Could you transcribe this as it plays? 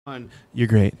You're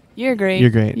great. You're great. You're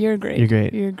great. You're great. You're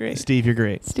great. You're great. Steve, you're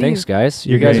great. Steve. Thanks, guys.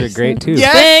 You You're guys great. are great too.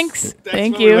 Yes! Thanks. That's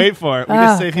Thank what you. we wait for. We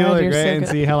just say people are you're great so and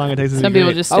good. see how long it takes us to Some be people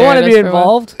great. just I stare want at to us be for a while.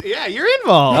 involved. Yeah, you're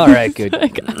involved. All right, good.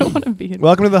 Like, I don't want to be involved.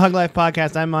 Welcome to the Hug Life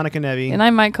Podcast. I'm Monica Nevi. And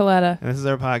I'm Mike Coletta. And this is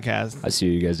our podcast. I see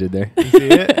what you guys did there. You see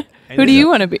it? Who do you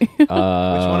want to be? Which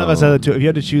one of us out of the two? If you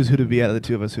had to choose who to be out of the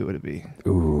two of us, who would it be?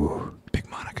 Ooh. Pick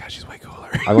Monica. She's way cooler.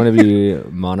 I want to be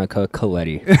Monica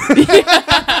Coletti.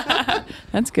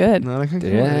 That's good. Monica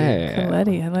Yeah.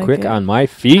 Coletti, I like Quick it. on my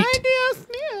feet.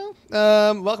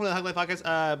 Welcome to the Hug Life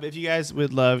Podcast. If you guys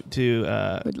would love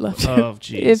to... Would love to. Oh,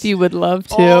 jeez. If you would love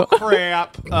to. Oh,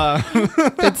 crap.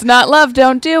 If it's not love,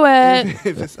 don't do it.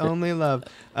 If it's only love.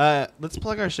 Let's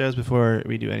plug our shows before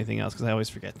we do anything else because I always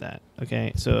forget that.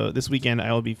 Okay, so this weekend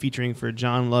I will be featuring for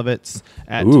John Lovitz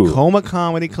at Tacoma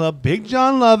Comedy Club. Big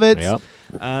John Lovitz. Yep.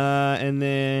 And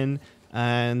then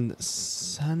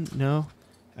no,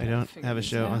 I don't have a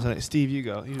show on Sunday. Steve, you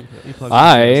go. You plug.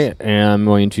 I am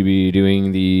going to be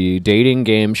doing the dating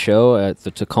game show at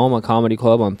the Tacoma Comedy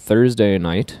Club on Thursday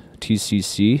night.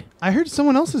 TCC. I heard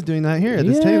someone else is doing that here at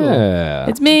this table. Yeah.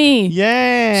 It's me.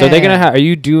 Yeah. So they're gonna are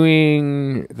you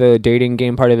doing the dating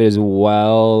game part of it as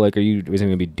well? Like, is it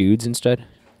gonna be dudes instead?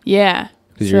 Yeah.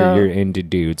 Because So- you're into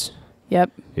dudes.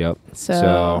 Yep. Yep.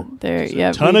 So there, There's a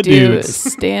yep. ton we of do dudes.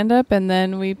 stand up and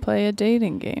then we play a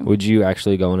dating game. Would you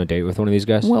actually go on a date with one of these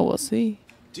guys? Well, we'll see.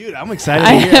 Dude, I'm excited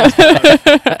to hear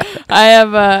this. I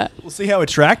have We'll see how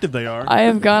attractive they are. I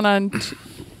have gone on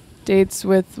dates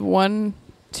with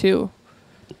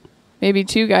maybe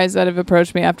two guys that have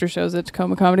approached me after shows at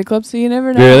Tacoma Comedy Club. So you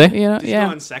never know. Really? You know, Did you yeah.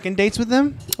 go on second dates with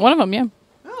them? One of them, yeah.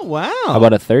 Oh, wow. How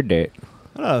about a third date?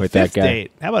 How about a with that fifth guy?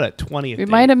 date? How about a 20th We date?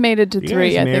 might have made it to You 3.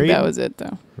 guys I think married? that was it,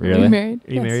 though. Really? Are you married?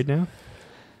 Are you married now?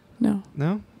 No.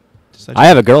 No? I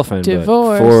have a girlfriend, but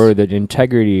Divorce. for the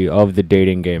integrity of the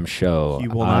dating game show, You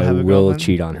will not I have a will girlfriend?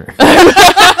 cheat on her.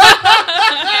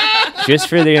 Just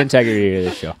for the integrity of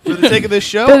the show. For the sake of this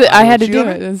show, But I had to cheat do on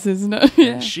it. her. This is not.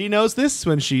 Yeah. She knows this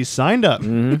when she signed up.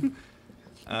 Mm-hmm.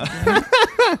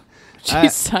 She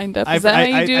signed up. Is that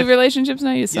how you do relationships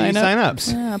now? You Yeah, sign you up?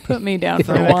 sign up. Yeah, put me down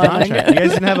for Sign a one. I contract. guess. You guys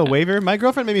didn't have a waiver? My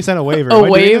girlfriend made me sign a waiver. A Am I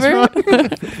doing this waiver? wrong?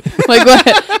 Like,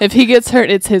 what? If he gets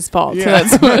hurt, it's his fault. Yeah.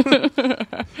 So that's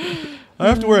what. I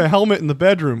have to wear a helmet in the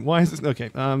bedroom. Why is this? Okay.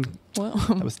 Well,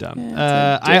 That was dumb.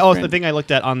 Yeah, it's I also the different. thing I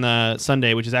looked at on the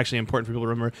Sunday, which is actually important for people to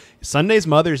remember. Sunday's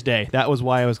Mother's Day. That was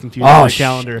why I was confused Oh, with my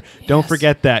calendar. Don't yes.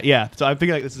 forget that. Yeah. So I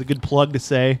figure like this is a good plug to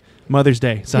say Mother's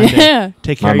Day Sunday. Yeah.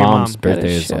 Take care My of your mom. mom's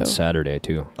birthday is show. on Saturday,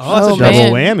 too. Oh, that's Oh, a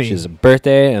double man. whammy. She's a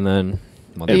birthday, and then...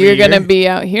 Mother's Every You're going to year? be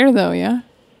out here, though, yeah?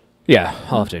 Yeah,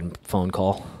 I'll have to phone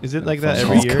call. Is it like Phone that call.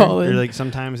 every Just year? call Or in. like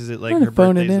sometimes is it like I'm gonna her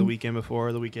phone it birthday's the in. weekend before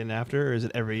or the weekend after? Or is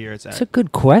it every year it's It's at? a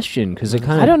good question, because they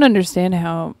kind I of don't understand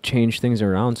how. change things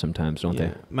around sometimes, don't Yeah.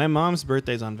 they? My mom's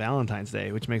birthday's on Valentine's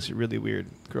Day, which makes it really weird.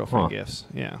 Girlfriend Huh. gifts.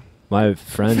 Yeah. My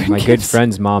good gifts.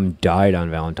 friend's mom died on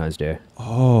Valentine's Day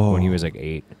Oh. when he was like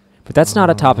 8. But that's not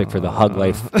a topic for the Hug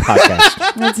Life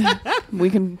podcast. We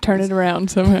can turn it around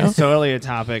somehow. It's totally a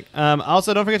topic.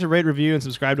 Also, don't forget to rate, review, and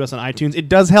subscribe to us on iTunes. It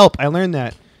does help. I learned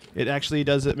that. It actually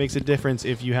does. It makes a difference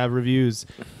if you have reviews,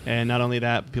 and not only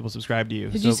that, people subscribe to you.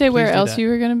 Did So you say where please do else that. you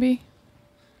were going to be?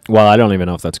 Well, I don't even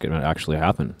know if that's going to actually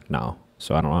happen now,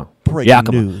 so I don't know. Breaking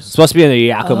Yakima. news. It's supposed to be in the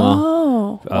Yakima.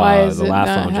 Oh. Why is the it Laugh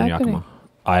not Lounge in happening? Yakima.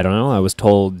 I don't know. I was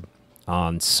told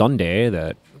on Sunday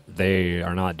that they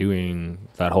are not doing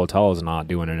that. Hotel is not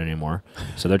doing it anymore,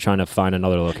 so they're trying to find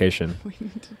another location. We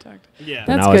need to talk. Yeah. That's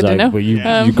and I was good to like, know. "Well, you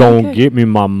Yeah. you gonna Okay. get me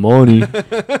my money?"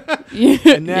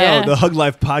 And now Yeah. the Hug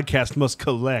Life podcast must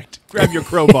collect. Grab your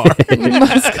crowbar. You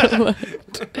must collect.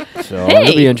 So Hey!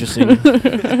 it'll be interesting. Hi,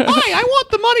 I want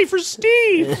the money for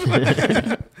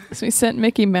Steve. So we sent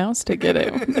Mickey Mouse to get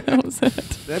it. That was it.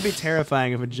 That'd be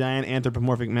terrifying if a giant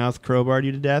anthropomorphic mouse crowbarred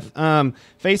you to death.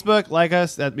 Facebook, like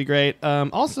us. That'd be great.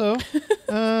 Also,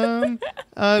 we're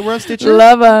on Stitcher.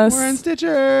 Love us. We're on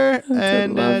Stitcher. That's a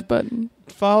And love button.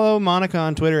 follow Monica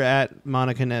on Twitter at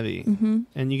Monica Nevi. Mm-hmm.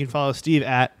 And you can follow Steve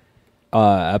at...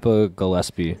 Epa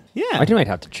Gillespie. Yeah. I might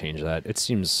have to change that. It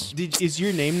seems. Is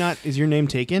your name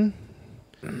taken?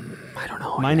 I don't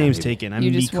know. My name's taken. I'm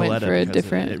You just went Nicoletta for a because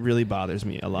different- It really bothers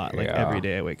me a lot. Like Yeah. every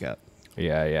day I wake up.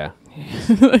 Yeah.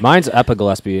 Mine's Epa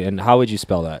Gillespie. And how would you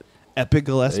spell that? Epic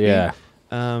Gillespie? Yeah.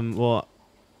 Well,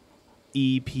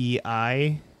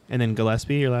 E-P-I and then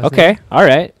Gillespie, your last name. Okay. All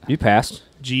right. You passed.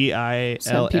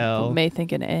 Some people may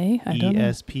think an A. I don't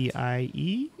know.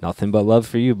 G-I-L-L-E-S-P-I-E. Nothing but love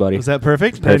for you, buddy. Was that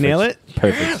perfect? Did I Perfect. nail it?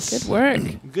 Perfect. Good work.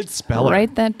 Good speller.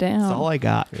 Write that down. That's all I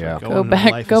got. for Yeah. going Go to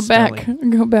back. life Go is back. spelling.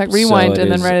 Go back. So Rewind it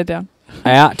and then is- write it down.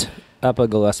 At Epa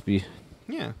Gillespie.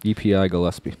 Yeah. EPI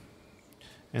Gillespie.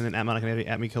 and then at Monica Navy,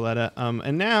 at me Coletta.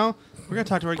 And now we're gonna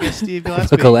talk to our guest Steve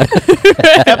Gillespie.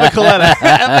 Epicoletta.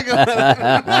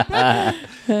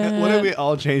 What if we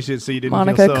all changed it so you didn't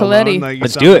Monica feel so Coletti. alone? Like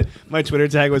Let's do it. My Twitter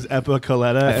tag was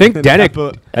Epicoletta. I think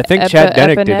Denick. I think Chad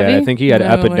Denick did that. I think he had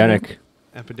Epidenic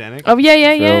Epidemic. Oh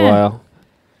yeah. for a while.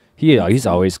 He's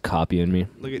always copying me.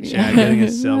 Look at Chad getting a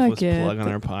selfless Look at plug on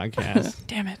our podcast.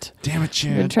 Damn it. Damn it, I've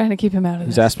been Chad. trying to keep him out of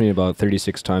He's this. asked me about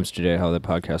 36 times today how the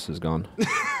podcast has gone.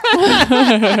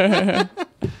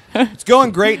 It's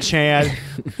going great, Chad.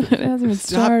 It hasn't even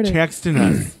Stop started.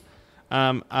 texting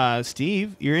us.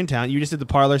 Steve, you're in town. You just did the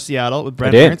Parlor Seattle with Brett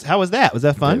I did. Burns. How was that? Was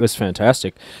that fun? It was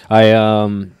fantastic. I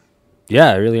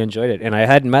really enjoyed it. And I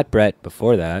hadn't met Brett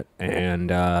before that.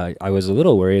 And I was a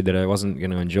little worried that I wasn't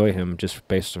going to enjoy him just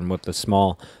based on what the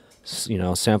small,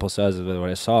 sample size of what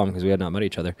I saw him because we had not met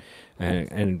each other.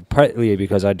 And partly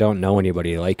because I don't know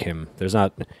anybody like him. There's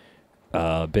not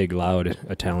big, loud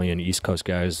Italian East Coast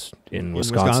guys in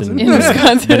Wisconsin, In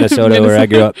Wisconsin. Minnesota, where I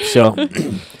grew up. So,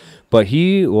 but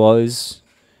he was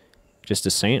just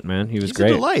a saint, man. He was He's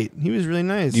great. a delight. He was really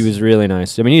nice. He was really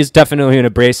nice. I mean, he's definitely an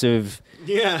abrasive,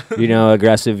 Yeah.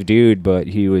 aggressive dude, but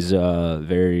he was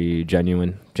very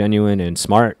genuine and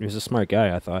smart. He was a smart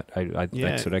guy. I thought.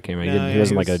 That's what I came. He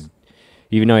wasn't like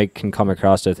even though he can come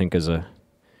across, I think, as a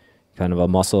kind of a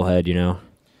musclehead.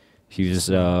 He was He's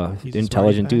a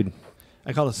intelligent smarty dude.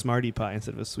 I call it a smarty pie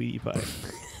instead of a sweetie pie.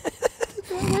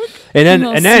 And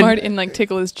then smart and like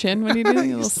tickle his chin when he did a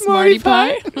little smarty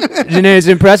pie. and then it's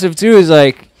impressive too. Is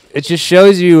like it just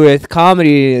shows you with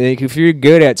comedy, like if you're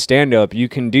good at stand up, you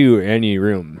can do any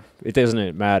room. It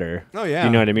doesn't matter. Oh yeah. You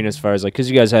know what I mean? As far as like, because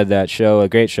you guys had that show, a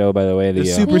great show by the way. The The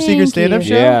super Thank secret stand-up you.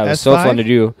 show. yeah, it was so S5? fun to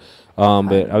do.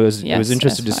 But I was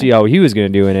interested to S5. see how he was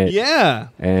going to do in it. Yeah.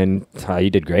 And he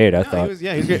did great. I No, thought. he was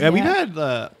great. We've Yeah. had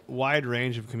a wide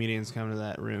range of comedians come to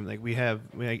that room. Like we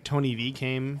Tony V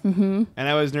came, Mm-hmm. and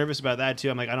I was nervous about that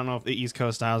too. I'm like, I don't know if the East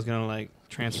Coast style is gonna like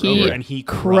transfer He over, and he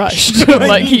crushed. Like,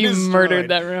 like he destroyed. murdered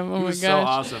that room. Oh He my was so gosh.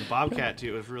 awesome. Bobcat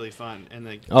too. It was really fun. And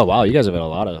like, Oh wow, you guys have had a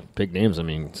lot of big names. I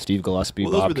mean, Steve Gillespie,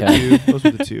 well, those were the Bobcat. two. Those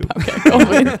were the two.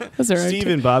 Those are our Steve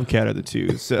two. and Bobcat are the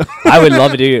two. So I would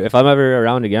love to do. If I'm ever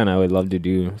around again, I would love to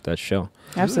do that show.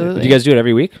 Absolutely. Do you guys do it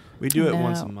every week? we do it No,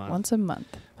 once a month. Once a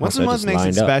month. Once So a month just makes it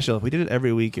lined up. special. If we did it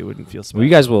every week, it wouldn't feel special.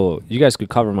 Well, you guys could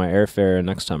cover my airfare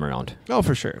next time around. Oh,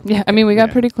 for sure. Yeah, I mean, we got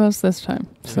Yeah. pretty close this time.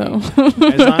 So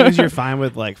As long as you're fine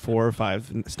with like 4 or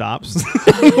 5 stops.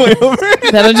 Way over.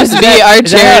 that'll just be our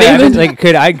charity. Like,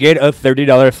 could I get a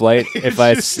 $30 flight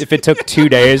if it took 2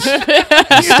 days?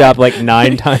 You stop like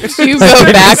 9 times. You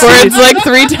go backwards like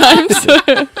 3 times.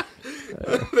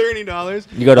 $30.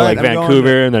 You go to All like right, I'm going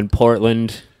Vancouver and then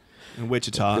Portland, in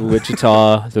Wichita.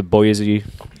 Wichita, the Boise.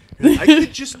 I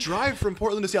could just drive from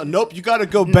Portland to Seattle. Nope, you got to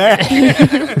go back.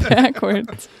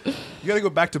 backwards. You got to go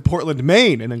back to Portland,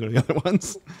 Maine, and then go to the other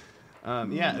ones.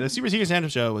 Yeah, the Super Secret Santa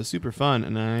show was super fun,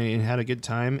 and I had a good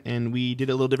time. And we did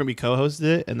it a little different. We co-hosted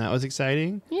it, and that was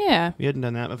exciting. Yeah. We hadn't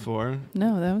done that before.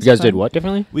 No, that was You guys fun. did what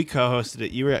differently? We co-hosted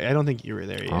it. I don't think you were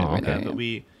there yet. Oh, okay. But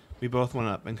we both went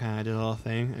up and kind of did a little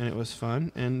thing, and it was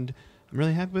fun. And I'm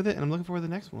really happy with it, and I'm looking forward to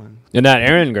the next one. And that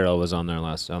Erin girl was on there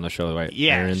on the show, right?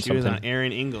 Yeah, Erin she was on something.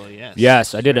 Erin Ingle. Yes.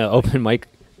 Yes, I did an open mic.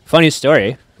 Funny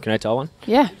story. Can I tell one?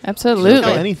 Yeah, Don't absolutely.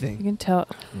 tell You anything. can tell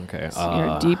Okay.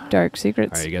 your deep, dark All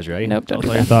secrets. right, you guys ready? Nope, don't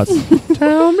Tell do your that. thoughts.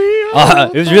 Tell me.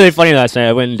 It was really funny last night.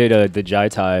 I went and did the Jai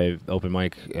Thai open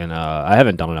mic, and I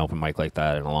haven't done an open mic like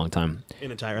that in a long time.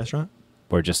 In a Thai restaurant.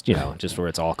 Or just just where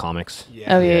it's all comics.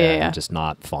 Yeah. Oh, yeah. Just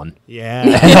not fun. Yeah.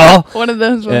 At all. One of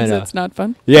those ones And, that's not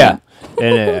fun. Yeah.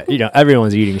 And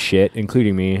everyone's eating shit,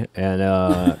 including me, and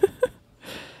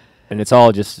and it's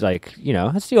all just like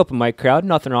it's the open mic crowd.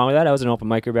 Nothing wrong with that. I was an open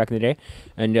micer back in the day,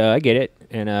 and I get it.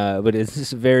 And but it's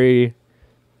just very,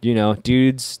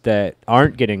 dudes that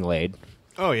aren't getting laid.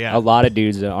 Oh yeah. A lot of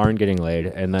dudes that aren't getting laid,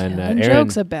 and then Telling Aaron.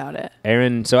 jokes about it.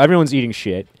 Aaron, so everyone's eating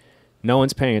shit. No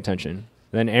one's paying attention.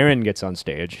 Then Aaron gets on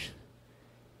stage,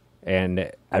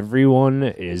 and everyone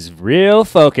is real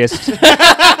focused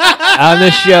on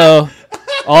the show.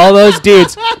 All those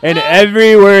dudes, and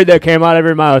every word that came out of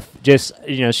her mouth, just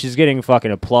she's getting fucking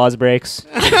applause breaks.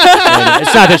 And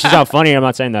it's not that she's not funny. I'm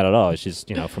not saying that at all. It's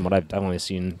just from what I've only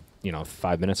seen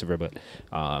 5 minutes of her, but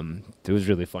it was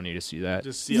really funny to see that.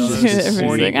 Just see all those Everybody's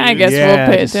horny like, I dudes. guess Yeah,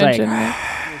 we'll pay just like-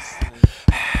 attention.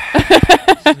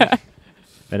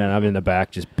 And then I'm in the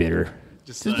back, just bitter.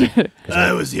 Just like,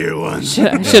 I was here once. Should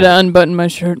have unbuttoned my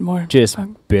shirt more. Just Fuck.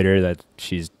 bitter that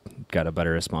she's got a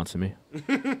better response than me.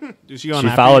 Did she go on She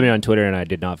after followed you? me on Twitter, and I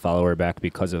did not follow her back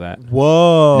because of that.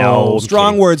 Whoa. No, I'm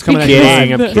Strong kidding. words coming I'm out kidding, of I'm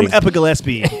your mouth from kidding. Epic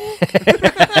Gillespie.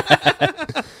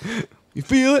 You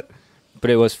feel it? But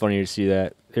it was funny to see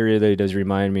that. It really does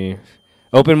remind me.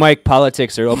 Open mic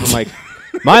politics or open mic.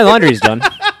 My laundry's done.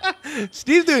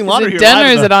 Steve's doing laundry Is here. it done or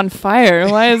is it on fire?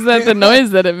 Why is that the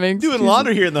noise that it makes? Doing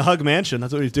laundry here in the Hug Mansion.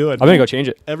 That's what he's doing. I'm going to go change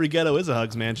it. Every ghetto is a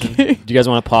Hugs Mansion. Do you guys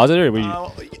want to pause it? Or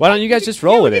why don't you guys just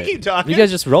roll with it? Keep talking. You guys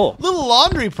just roll. Little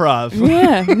laundry prof.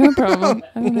 Yeah, no problem.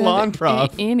 I don't have Lawn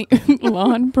prof. Any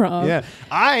lawn prof. Yeah.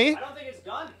 I don't think it's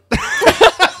done.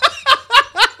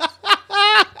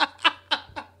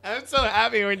 I'm so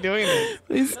happy we're doing this.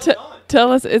 Please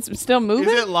tell us it's still moving?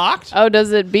 Is it locked? Oh,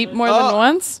 does it beep more than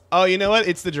once? Oh, you know what?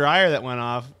 It's the dryer that went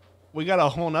off. We got a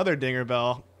whole nother dinger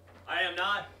bell. I am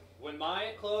not. When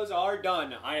my clothes are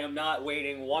done, I am not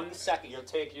waiting 1 second. You'll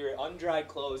take your undried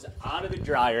clothes out of the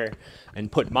dryer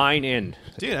and put mine in.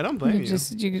 Dude, I don't blame you. You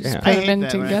just I put them hate in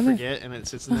that when I together. forget and it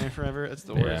sits in there forever. It's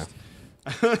the Yeah. worst.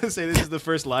 I want to say this is the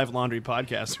first live laundry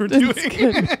podcast we're doing.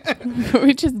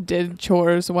 We just did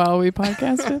chores while we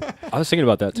podcasted. I was thinking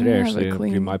about that today, Yeah, actually. the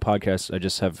clean. In my podcast, I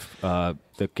just have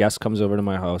the guest comes over to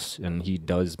my house and he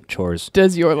does chores.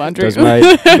 Does your laundry? Does my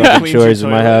fucking Cleans chores your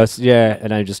in my toilet. house. Yeah,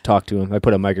 and I just talk to him. I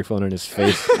put a microphone in his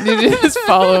face. You just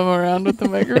follow him around with the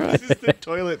microphone. This is the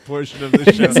toilet portion of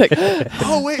the show. It's like,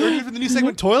 Oh, wait, we're here for the new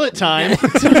segment, Toilet Time.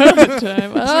 toilet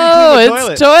time. clean Oh,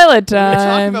 the it's toilet We're talking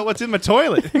time. about what's in my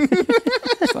toilet.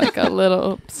 It's like a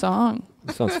little song.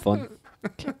 Sounds fun.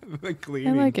 The I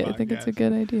cleaning like it. I think it's a podcast.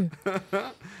 good idea.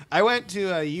 I went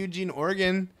to Eugene,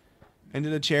 Oregon, and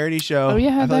did a charity show. Oh, yeah,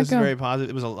 I how'd thought that this go? was very positive.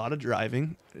 It was a lot of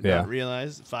driving. I did Yeah. not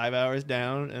realize 5 hours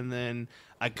down, and then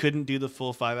I couldn't do the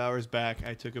full 5 hours back.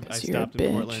 I So you're a stopped in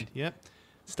bitch. Portland. Yep.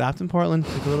 Stopped in Portland,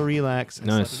 took a little relax. I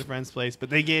Nice. slept at a friend's place, but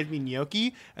they gave me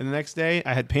gnocchi, and the next day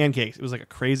I had pancakes. It was like a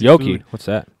crazy Gnocchi. food. What's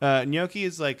that? Gnocchi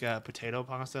is like potato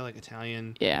pasta, like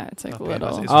Italian. Yeah, it's like Okay, little.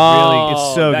 It's really,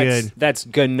 it's so good. That's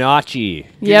ganache.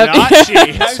 Yep.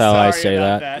 Gnocchi. That's how I say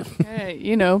that. Hey,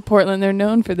 you know, Portland, they're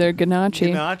known for their ganache.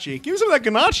 Ganache. Give me some of that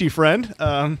ganache, friend.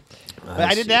 But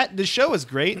I did that. The show was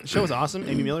great. The show was awesome.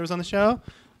 Amy Miller was on the show.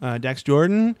 Dax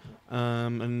Jordan.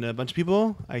 And a bunch of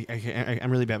people.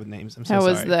 I'm really bad with names. I'm so How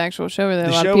sorry. was the actual show? Were there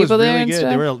The a lot show of was people there really and good.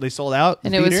 stuff? They sold out.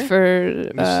 And the it was theater. for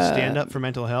It was to stand up for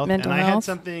mental health. mental and I had health.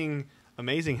 something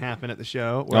amazing happen at the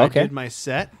show where Okay. I did my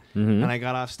set Mhm. and I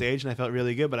got off stage and I felt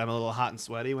really good, but I'm a little hot and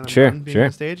sweaty when I'm Sure, done being sure.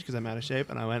 on stage because I'm out of shape.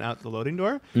 And I went out the loading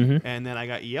door Mhm. and then I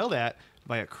got yelled at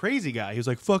by a crazy guy. He was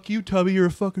like, "Fuck you, Tubby. You're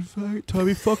a fucking faggot,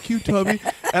 Tubby. Fuck you, Tubby."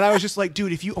 And I was just like,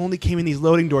 dude, if you only came in these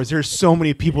loading doors, there's so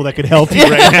many people that could help you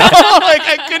right now. Like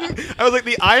I couldn't. I was like,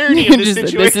 the irony of this Just like,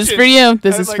 situation. this is for you.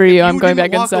 This I was is like, for if you. I'm going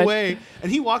didn't back walk inside. Away,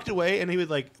 and he walked away, and he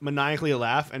would like maniacally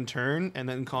laugh and turn, and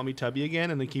then call me Tubby again,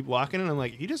 and then keep walking. And I'm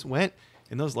like, if you just went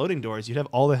in those loading doors, you'd have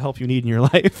all the help you need in your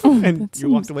life, and that you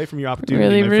walked seems away from your opportunity.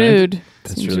 Really my friend. rude.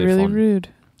 That's Seems really really fun. rude.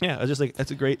 Yeah, I was just like,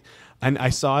 that's a great. And I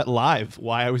saw it live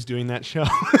while I was doing that show.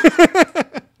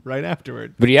 Right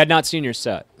afterward. But he had not seen your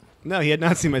set. No, he had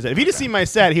not seen my set. If he'd have seen my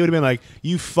set, he would have been like,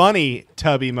 "You funny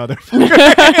Tubby motherfucker."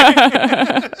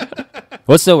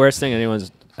 What's the worst thing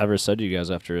anyone's ever said to you guys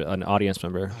after an audience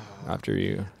member? After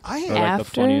you? I Or like the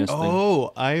After? funniest thing?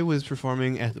 Oh, I was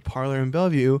performing at the Parlor in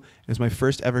Bellevue. It was my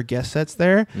first ever guest sets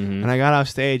there. Mhm. And I got off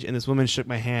stage, and this woman shook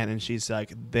my hand, and she's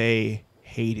like, "They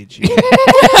hated you."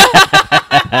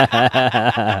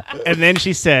 And then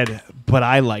she said, "But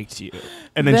I liked you."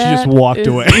 And then she just That walked is-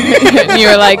 away. and you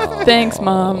were like, thanks,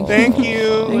 Mom. Thank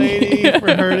you, lady,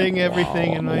 for hurting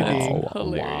everything in my being.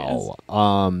 Hilarious.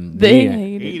 Wow. They me-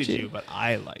 hated, Hated you. you, but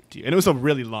I liked you. And it was a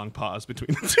really long pause between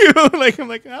the two. Like, I'm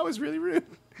like, that was really rude.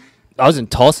 I was in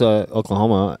Tulsa,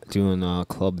 Oklahoma, doing a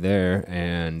club there,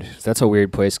 and that's a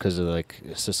weird place because like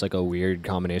it's just like a weird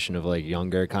combination of like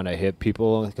younger kind of hip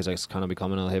people because it's kind of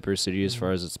becoming a hipper city as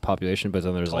far as its population. But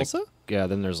then there's Tulsa? like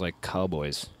then there's like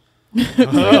cowboys, like,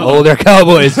 older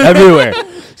cowboys everywhere.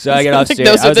 So I get off Like stage.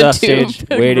 those I are was the off two stage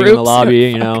waiting in the groups. lobby,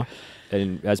 you know.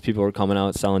 And as people were coming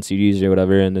out selling CDs or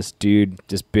whatever, and this dude,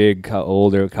 this big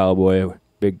older cowboy,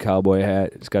 big cowboy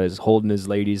hat, he's got his holding his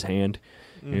lady's hand.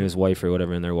 And his wife or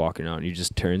whatever, and they're walking out, and he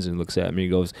just turns and looks at me. He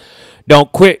goes,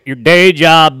 "Don't quit your day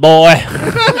job, boy."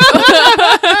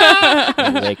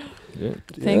 I'm like,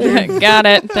 Got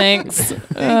it. Thanks.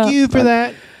 Thank you for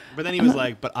that. But then he was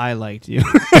like, "But I liked you."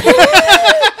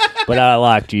 but I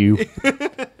liked you.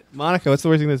 Monica, what's the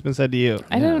worst thing that's been said to you?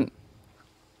 I don't.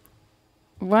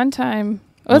 One time.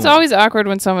 Well, it's always awkward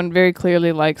when someone very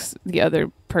clearly likes the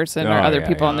other person or Oh, other yeah,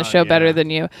 people on the yeah. show Oh, better yeah. than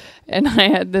you. And I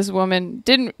had this woman.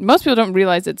 Most people don't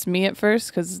realize it's me at first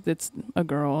because it's a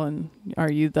girl, and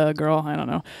are you the girl? I don't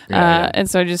know. Yeah. And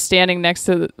so just standing next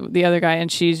to the other guy,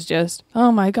 and she's just,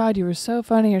 "Oh my God, you were so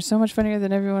funny. You're so much funnier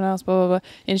than everyone else." Blah blah blah.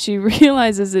 And she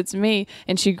realizes it's me,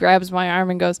 and she grabs my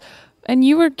arm and goes, "And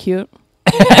you were cute."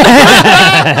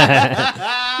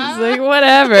 It's like,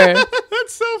 whatever.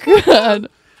 That's so funny.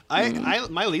 God.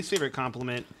 My least favorite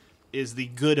compliment is the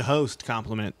good host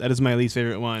compliment. That is my least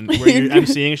favorite one. Where I'm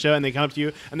seeing a show and they come up to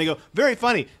you and they go, very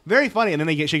funny, and then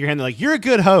they shake your hand. They're like, you're a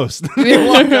good host. They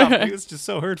walk off. It's just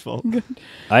so hurtful.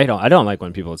 I don't like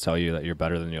when people tell you that you're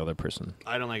better than the other person.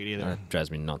 I don't like it either. That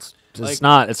drives me nuts. Like- It's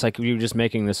not. It's like you're just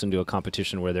making this into a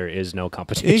competition where there is no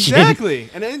competition. Exactly.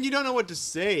 And then you don't know what to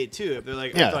say, too. If they're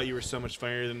like, Yeah. I thought you were so much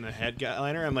funnier than the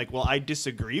headliner. I'm like, well, I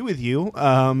disagree with you.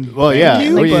 Well, yeah.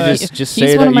 you, Or you but just He's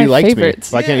say one that of my you liked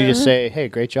favorites. me. Why can't you just Yeah. say, hey,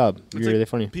 great job. You're like really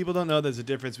funny. People don't know there's a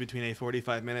difference between a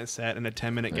 45-minute set and a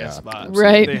 10-minute guest spot.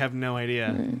 Right. They have no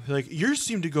idea. They're like, yours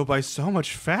seem to go by so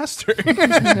much faster.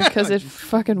 Because it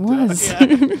fucking was. Yeah.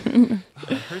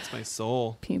 Oh, it hurts my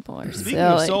soul. People are Speaking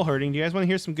silly. of soul hurting, do you guys want to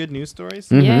hear some good news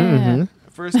stories? Yeah.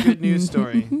 First good news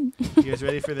story. You guys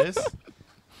ready for this?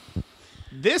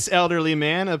 This elderly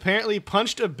man apparently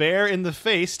punched a bear in the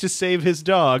face to save his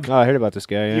dog. Oh, I heard about this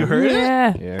guy. Yeah. You heard it?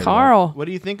 Yeah. Yeah, Carl. What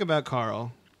do you think about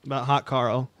Carl? About Hot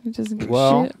Carl? He doesn't give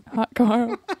Well- shit. Hot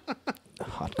Carl.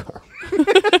 Hot Carl.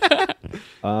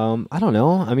 I don't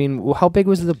know. I mean, how big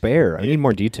was the bear? I need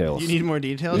more details. You need more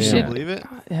details? Yeah. You don't believe it?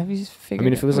 Have you figured? I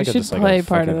mean, if it was we like a- should just like a play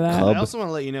part of fucking that. club. I also want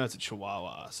to let you know it's a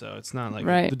Chihuahua, so it's not like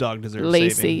Right. the dog deserves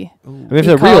Lacey. I mean, if He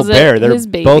they're real calls it bear, they're his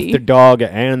baby. both the dog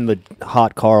and the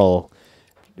hot Carl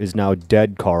is now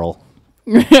dead Carl.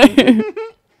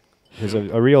 Because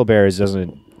a real bear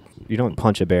doesn't. You don't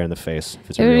punch a bear in the face if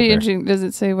it's It a would real be bear. interesting. Does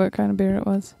it say what kind of bear it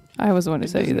was? I was the one who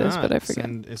sent you this, but I forget.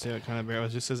 It says what kind of bear it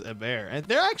was. It just says a bear. And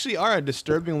there actually are a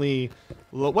disturbingly.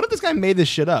 What if this guy made this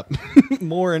shit up?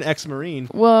 More an ex-marine.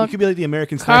 Well, he could be like the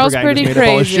American sniper Carl's guy who just pretty made up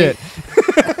all his crazy.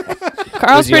 shit.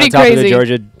 Carl's Was he on pretty top of the crazy.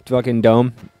 Georgia fucking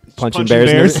dome, punching Punching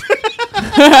bears. and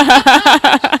everything?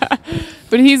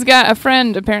 But he's got a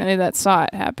friend apparently that saw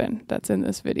it happen. That's in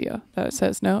this video. That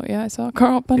says no. Yeah, I saw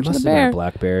Carl It punch must the have been a bear.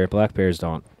 black bear. Black bears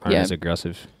aren't Yeah. as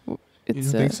aggressive. You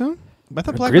It's don't think so? I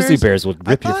thought black Grizzly bears, bears would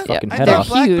rip your thought- fucking I head thought off.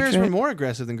 black Huge, bears were right? more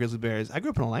aggressive than grizzly bears. I grew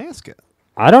up in Alaska.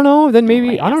 I don't know. Then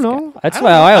maybe I don't know. That's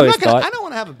what I always thought. I don't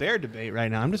want to have a bear debate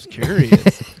right now. I'm just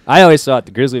curious. I always thought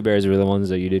the grizzly bears were the ones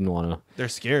that you didn't want to. They're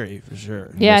scary for sure.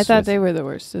 Yeah, I Yes, thought yes. they were the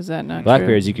worst. Is that not Black true?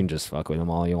 bears, you can just fuck with them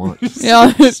all you want.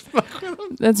 Yeah, that's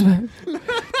what.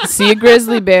 See a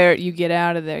grizzly bear, you get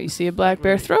out of there. You see a black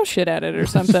bear, throw shit at it or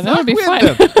something. That'll be With fine.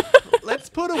 them. Let's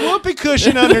put a whoopee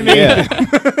cushion underneath.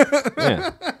 Yeah.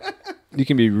 Yeah. You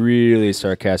can be really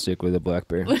sarcastic with a black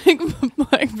bear. Like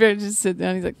black bear just sit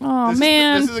down. He's like, "Oh This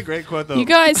man, is a great quote though. you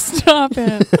guys stop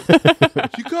it."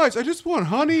 You guys, I just want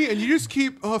honey, and you just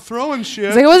keep throwing shit.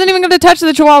 He's like, "I wasn't even going to touch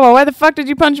the chihuahua. Why the fuck did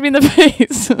you punch me in the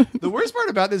face?" The worst part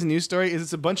about this news story is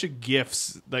it's a bunch of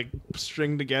gifs like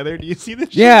stringed together. Do you see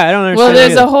this? Yeah, I don't understand. Well,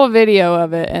 there's either. a whole video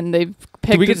of it, and they've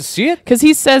picked. Do we get to see it? Because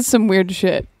he says some weird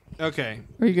shit. Okay,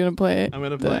 Are you gonna play it? I'm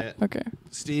gonna play it. Okay.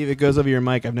 Steve, it goes over your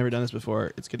mic. I've never done this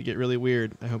before. It's gonna get really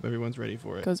weird. I hope everyone's ready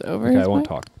for it. Goes over. Okay, his I won't mic?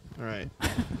 talk. All right.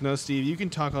 No, Steve, you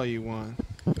can talk all you want.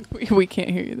 We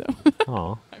can't hear you though.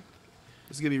 Aw.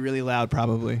 This is gonna be really loud,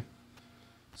 probably.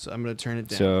 So I'm gonna turn it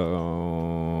down.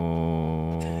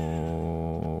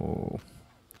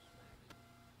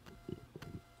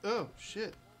 Oh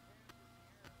shit.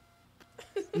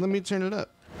 Let me turn it up.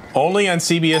 Only on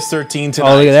CBS 13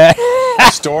 tonight. Oh, look at that.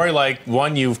 A story like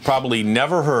one you've probably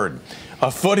never heard. A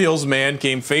foothills man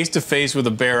came face to face with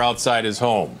a bear outside his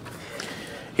home.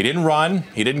 He didn't run.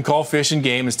 He didn't call fish and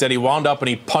game. Instead, he wound up and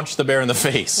he punched the bear in the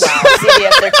face. Wow,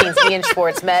 CBS 13's Ian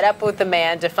Schwartz met up with the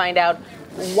man to find out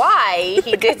why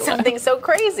he did something so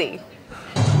crazy.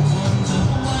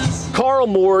 Carl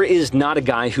Moore is not a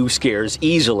guy who scares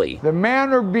easily. The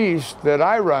man or beast that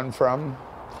I run from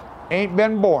ain't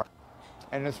been born,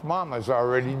 and its mama's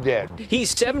already dead.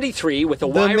 He's 73 with a The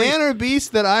wiry man or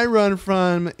beast that I run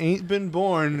from ain't been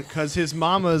born because his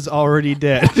mama's already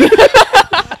dead.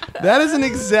 That is an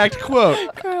exact quote.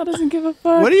 Carl doesn't give a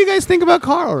fuck. What do you guys think about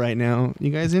Carl right now? You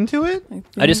guys into it?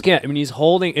 I just can't. I mean, he's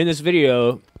holding in this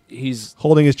video. He's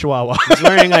Holding his chihuahua.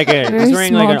 wearing like a Very he's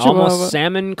wearing like an small chihuahua. almost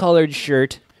salmon colored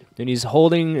shirt, and he's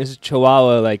holding his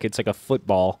chihuahua like it's like a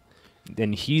football.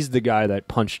 And he's the guy that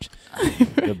punched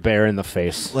the bear in the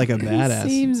face. Like a He badass.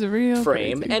 seems real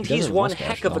frame, crazy. and He he's doesn't one mustache,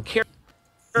 heck of a though.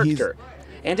 character.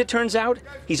 And it turns out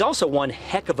he's also one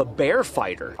heck of a bear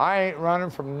fighter. I ain't running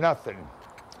from nothing.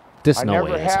 This I no never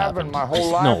way this have happened. in my whole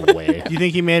There's life. No way. Do you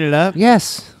think he made it up?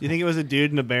 Yes. You think it was a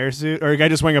dude in a bear suit? Or a guy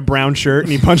just wearing a brown shirt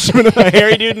and he punched him in the a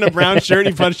hairy dude in a brown shirt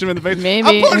and he punched him in the face? Maybe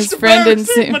I punched his the friend bear didn't and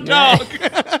saved see- my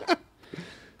dog.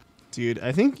 Dude,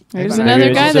 I think There's Maybe another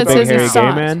it's guy just a that big says hairy he gay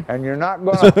saw it. man. And you're not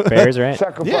going to Bears, right?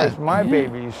 sacrifice Yeah. my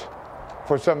babies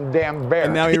for some damn bear.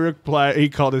 And now he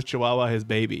called his chihuahua his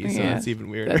baby, so Yeah, that's even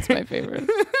weirder. That's my favorite.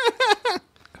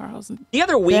 Carl's The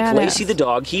other week, badass. Lacey the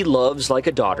dog he loves like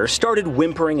a daughter started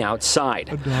whimpering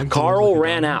outside. Carl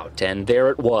ran out, and there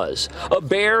it was. A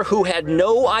bear who had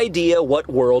no idea what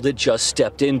world it just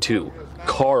stepped into.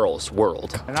 Carl's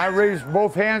world. And I raised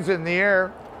both hands in the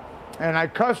air, and I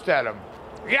cussed at him.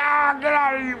 Yeah, get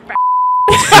out of here,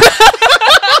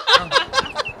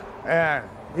 And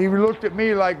he looked at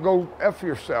me like, go F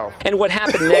yourself. And what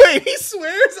happened next? Wait, he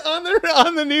swears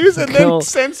on the news and then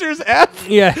censors F?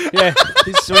 Yeah.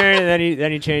 He's swearing, and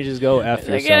then he changes go F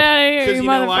Like, yourself. get out of here, Because you you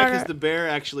know why? Because motherfucker. the bear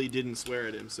actually didn't swear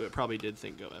at him, so it probably did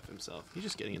think go F himself. He's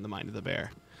just getting in the mind of the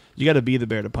bear. You got to be the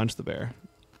bear to punch the bear,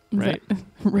 right?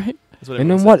 Right. That's what And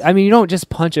then everyone what? says. I mean, you don't just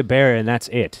punch a bear and that's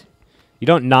it. You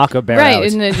don't knock a bear Right, out.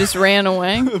 and it just ran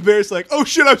away. The bear's like, "Oh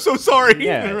shit, I'm so sorry."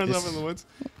 Yeah, and runs just- off in the woods.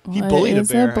 He What bullied a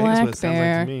is bear. I a think that's what black it sounds like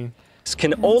bear? to me.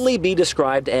 Can only be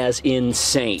described as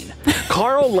insane.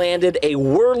 Carl landed a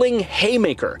whirling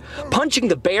haymaker, punching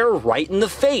the bear right in the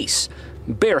face.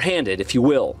 Barehanded, if you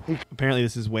will. Apparently,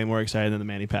 this is way more exciting than the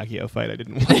Manny Pacquiao fight. I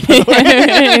didn't watch. By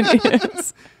the way.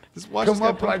 Just watch this Come guy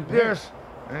up punch like a bear. this,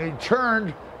 and he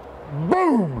turned,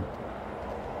 boom!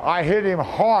 I hit him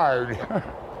hard.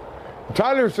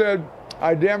 Tyler said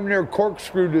I damn near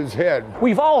corkscrewed his head.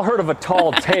 We've all heard of a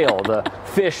tall tale, the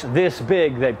fish this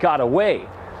big that got away.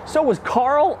 So was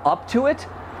Carl up to it?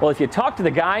 Well, if you talk to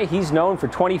the guy he's known for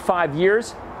 25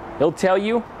 years, he'll tell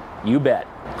you, you bet.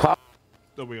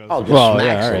 Nobody goes. Oh, just Well, smacks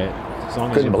yeah, all him. right. As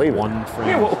long as Couldn't you have believe it. one friend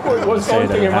Yeah, what was the say only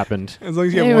that thing it in my- happened. As long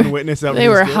as you have one witness out. They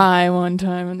were high one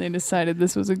time and they decided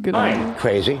this was a good idea.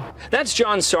 Crazy. That's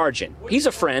John Sargent. He's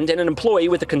a friend and an employee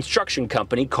with the construction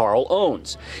company Carl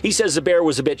owns. He says the bear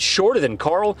was a bit shorter than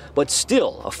Carl, but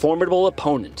still a formidable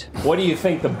opponent. What do you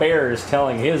think the bear is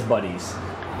telling his buddies?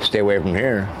 Stay away from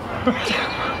here.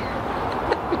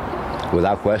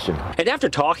 Without question. And after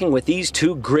talking with these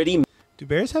two gritty Do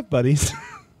bears have buddies?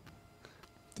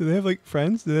 Do they have like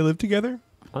friends? Do they live together?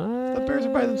 The bears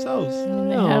are by themselves.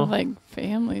 And they have like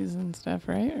families and stuff,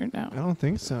 right? Or I no? don't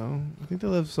think so. I think they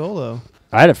live solo.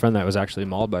 I had a friend that was actually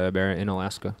mauled by a bear in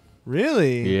Alaska.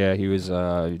 Really? Yeah, he was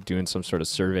doing some sort of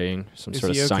surveying, some Is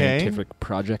sort of he okay? scientific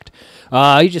project.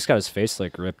 He just got his face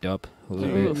like ripped up a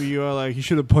little bit. You are like, you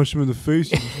should have punched him in the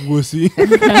face, you wussy.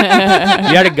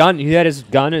 He had a gun. He had his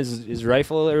gun, his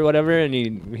rifle or whatever, and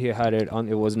he had it on.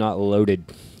 It was not loaded.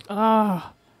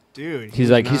 Oh, Dude. He's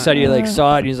like, he said he like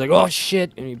saw it, and he's like, oh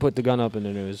shit, and he put the gun up, and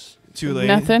then it was too late.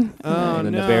 nothing. Oh, and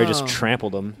then no. the bear just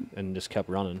trampled him and just kept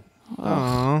running.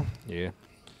 Aw. Yeah,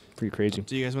 pretty crazy.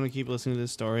 Do you guys want to keep listening to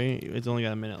this story? It's only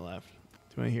got a minute left.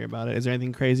 Do you want to hear about it? Is there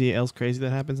anything else crazy that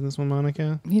happens in this one,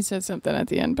 Monica? He said something at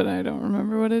the end, but I don't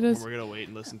remember what it is. We're going to wait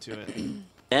and listen to it.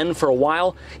 And for a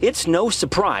while, it's no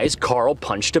surprise Carl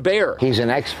punched a bear. He's an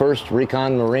ex-first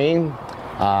recon Marine.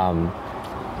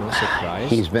 No surprise.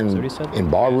 He's Is that been what he said? in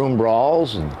ballroom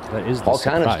brawls and That is the all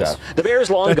kind of surprise. stuff. The bear's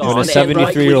long When a gone and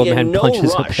 73-year-old likely man in no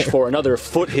punches a rush bear. for another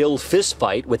foothill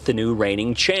fistfight with the new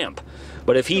reigning champ.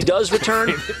 But if he does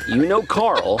return, you know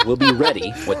Carl will be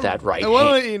ready with that right I want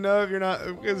to hand. let you know, if you're not,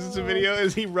 because it's a video,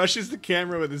 is he rushes the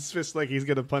camera with his fist like he's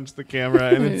going to punch the camera,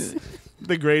 and it's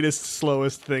the greatest,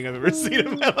 slowest thing I've ever seen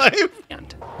in my life.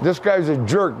 This guy's a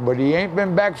jerk, but he ain't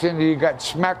been back since he got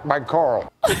smacked by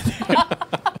Carl.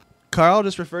 Carl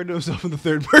just referred to himself in the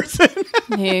third person.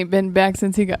 He ain't been back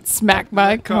since he got smacked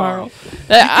by Carl.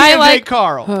 I like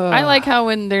Carl. I like how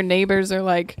when their neighbors are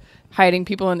like hiding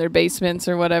people in their basements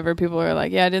or whatever, people are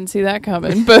like, "Yeah, I didn't see that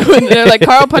coming." But when they're like,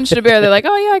 "Carl punched a bear," they're like,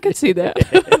 "Oh yeah, I could see that."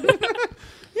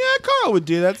 Yeah, Carl would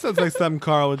do that. Sounds like something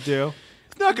Carl would do.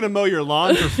 He's not going to mow your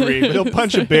lawn for free, but he'll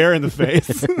punch a bear in the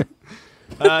face.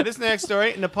 This next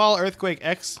story, Nepal earthquake,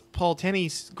 ex-Paul Tenney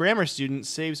grammar student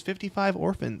saves 55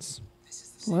 orphans.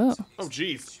 Whoa. Oh,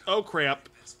 jeez. Oh, crap.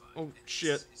 Oh,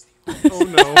 shit. Oh,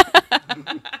 no.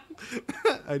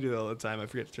 I do that all the time. I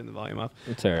forget to turn the volume off.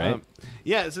 It's all right.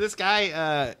 Yeah, so this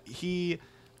guy, he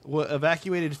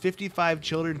evacuated 55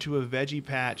 children to a veggie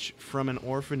patch from an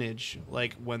orphanage,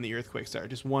 like, when the earthquake started.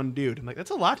 Just one dude. I'm like,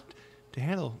 that's a lot to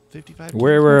handle, 55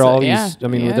 Where kids. were That's all a- yeah. these? I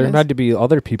mean, Yeah, there it had is. to be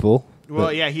other people. Well,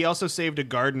 but- yeah, he also saved a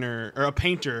gardener, or a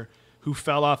painter, who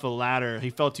fell off a ladder. He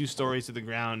fell 2 stories to the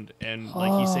ground, and,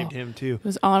 like, he saved him, too. It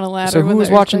was on a ladder. So who when was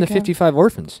watching the earthquake happened. 55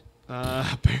 orphans?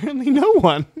 Apparently no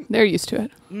one. They're used to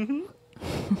it.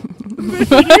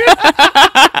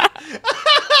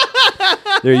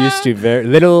 They're used to very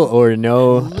little or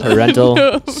no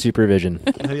parental supervision.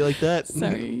 How do you like that?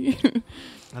 Sorry.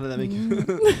 How did that make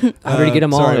you? How did you get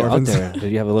them all out orphans. there?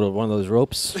 Did you have a little one of those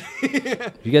ropes?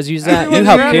 You guys use that? You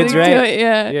help kids, right?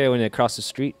 Yeah, when they cross the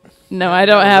street. No, I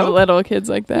don't have little kids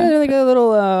like that. Yeah, they're like a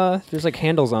little. There's like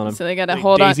handles on them. So they gotta Like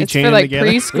hold on. daisy It's chain for like together?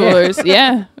 preschoolers.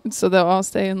 Yeah, so they'll all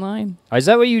stay in line. Is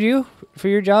that what you do for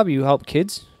your job? You help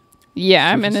kids?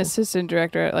 Yeah, I'm an assistant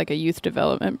director at like a youth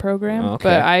development program, Okay.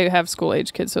 but I have school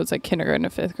age kids, so it's like kindergarten to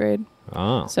 5th grade.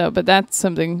 Oh. So, but that's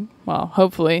something. Well,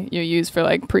 hopefully you use for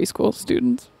like preschool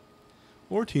students.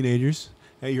 Or teenagers.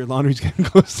 Hey, your laundry's getting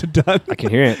close to done. I can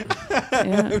hear it.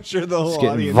 Yeah. I'm sure the whole It's getting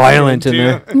audience violent is in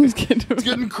there. It's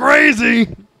getting crazy.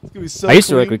 It's gonna be so I used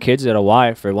to work clean. with kids at a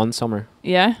Y for one summer.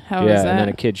 Yeah, how was Yeah, that? and then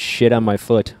a kid shit on my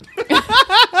foot.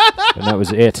 And that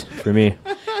was it for me.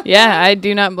 Yeah, I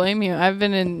do not blame you. I've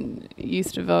been in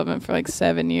youth development for like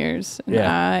 7 years, and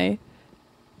Yeah. I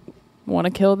want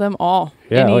to kill them all.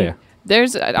 Yeah, oh yeah.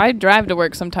 I drive to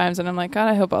work sometimes, and I'm like, God,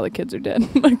 I hope all the kids are dead.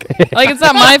 like it's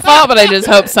not my fault, but I just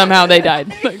hope somehow they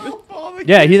died.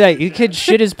 Yeah, he kid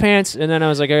shit his pants, and then I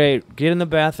was like, all right, get in the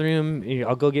bathroom.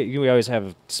 I'll go get you. We always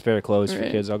have spare clothes for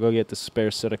Right. kids. I'll go get the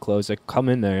spare set of clothes. I come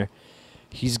in there.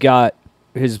 He's got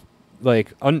his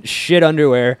like shit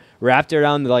underwear wrapped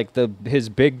around like his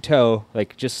big toe,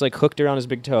 like just like hooked around his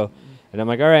big toe. And I'm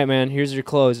like, all right, man, here's your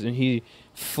clothes. And he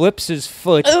flips his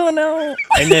foot. Oh no!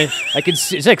 And then I could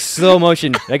see, it's like slow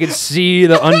motion. I could see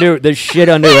the shit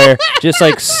underwear just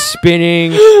like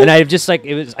spinning. And I just like,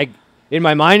 it was like, in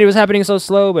my mind it was happening so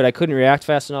slow, but I couldn't react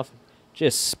fast enough.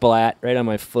 Just splat right on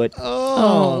my foot.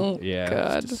 Oh, Yeah,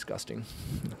 God. it was disgusting.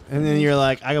 And then you're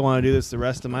like, I want to do this the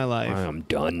rest of my life. I am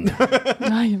done.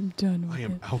 I am done with I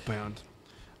am it. outbound.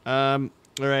 All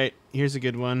right, here's a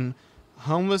good one.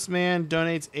 Homeless man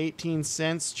donates 18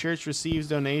 cents. Church receives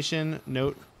donation.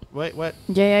 Note. What?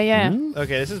 Yeah.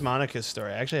 Okay, this is Monica's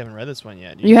story. I actually haven't read this one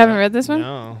yet. You haven't read this one?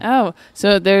 No. Oh,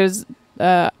 so there's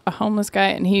a homeless guy,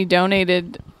 and he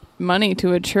donated money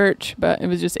to a church, but it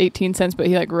was just 18 cents. But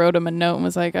he like wrote him a note and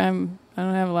was like, I don't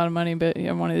have a lot of money, but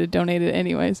I wanted to donate it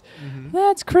anyways. Mhm.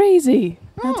 That's crazy.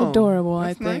 That's Oh, adorable,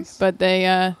 that's I think. nice. But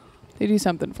they do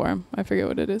something for him. I forget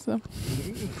what it is though.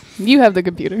 You have the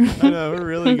computer. I know, we're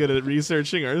really good at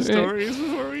researching our stories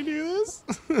before we do this.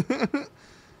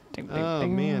 Oh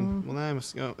man. Well, now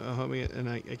I'm hoping it, and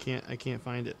I can't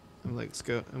find it.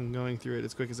 I'm going through it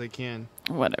as quick as I can.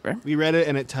 Whatever. We read it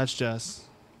and it touched us.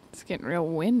 It's getting real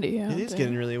windy out It is there.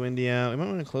 getting really windy out. We might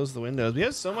want to close the windows. We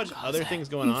have so much other things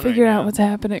going on. Figure right out now. what's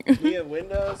happening. We have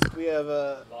windows. We have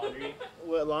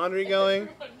laundry going.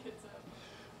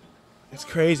 It's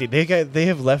crazy. They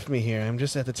have left me here. I'm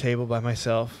just at the table by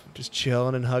myself, just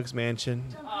chilling in Hugs Mansion.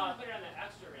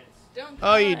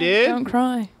 Oh, you did? Don't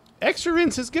cry. Extra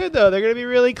rinse is good though. They're gonna be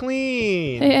really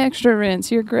clean. Hey, extra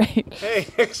rinse. You're great. Hey,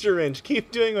 extra rinse.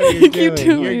 Keep doing what you're Keep doing.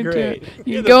 doing what You're you're great. doing. You're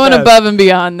You're the going best. above and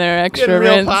beyond there. Extra Getting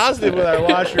real rinse. positive with our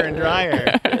washer and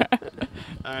dryer.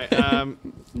 All right.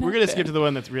 We're gonna skip to the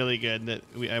one that's really good that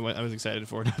I was excited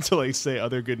for. Not to like say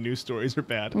other good news stories are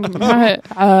bad.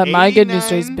 My good news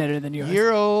story is better than yours.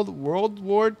 Year-old World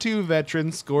War II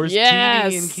veteran scores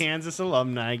Yes. TD in Kansas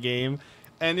alumni game.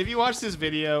 And if you watch this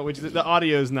video, which the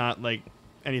audio is not like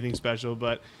anything special,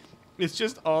 but it's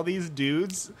just all these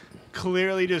dudes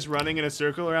clearly just running in a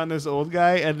circle around this old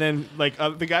guy, and then like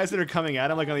the guys that are coming at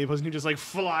him, like on the opposing, who just like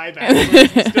fly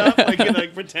backwards and stuff,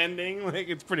 like pretending, like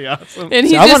it's pretty awesome. And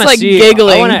he's I just wanna like see- I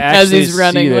giggling wanna as actually he's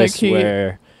running. see Like this he.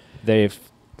 where they've.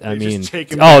 I They just mean,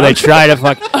 take him oh, down. they try to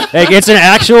fuck. Like it's an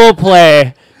actual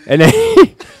play, and then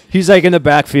he's like in the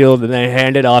backfield, and they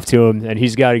hand it off to him, and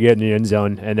he's got to get in the end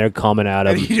zone, and they're coming at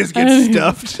And him. he just gets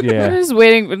stuffed. They're Yeah. just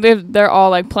waiting. They're all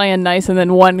like playing nice, and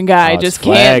then one guy Oh, it's just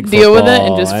can't flag deal with it and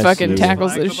football. just I fucking see.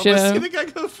 tackles the shit out See of the him.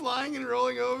 guy go flying and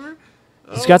rolling over.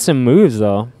 He's got some moves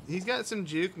though. He's got some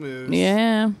juke moves.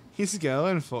 Yeah. He's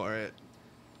going for it.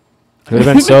 It would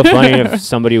have been so funny if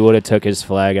somebody would have took his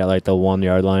flag at like the 1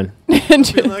 yard line.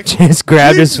 And Been like, Just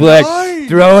grabbed his flag, Nice.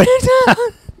 throw it down.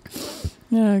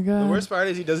 oh the god. worst part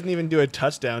is he doesn't even do a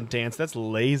touchdown dance. That's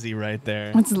lazy right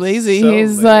there. It's lazy. So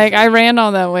He's lazy. like, I ran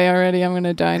all that way already. I'm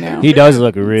gonna die now. He does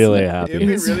look really happy. It'd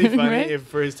be really funny Right? if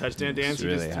for his touchdown dance he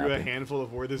really just threw a happy. handful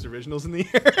of Werther's originals in the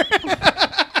air.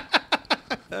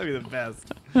 That'd be the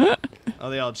best. Oh,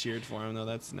 they all cheered for him though.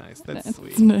 That's nice. That's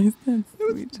sweet. Nice. That's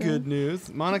sweet. Good news.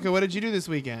 Monica, what did you do this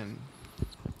weekend?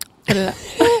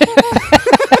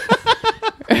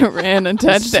 Ran a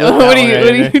touchdown. Slip What that are one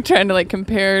you right in trying to like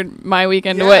compare my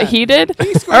weekend to Yeah. what he did?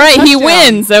 He All scored a right, he touchdown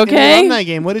wins. in the Okay. alumni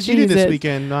game. What did you do this Jesus.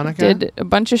 weekend, Monica? Did a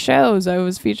bunch of shows. I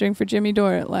was featuring for Jimmy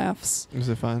Dore at Laughs. Was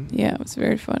it fun? Yeah, it was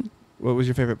very fun. What was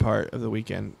your favorite part of the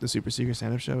weekend? The Super Secret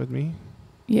stand-up show with me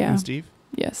Yeah. and Steve?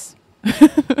 Yes. Steve,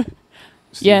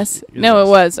 Yes. you're the No, it best.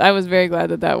 was. I was very glad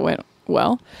that went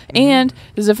well. And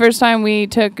this is the first time we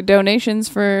took donations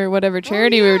for whatever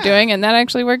charity we were doing, and that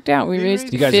actually worked out. We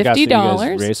raised You guys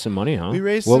raised some money, huh? We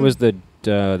raised what some- was the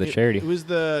charity? It was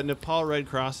the Nepal Red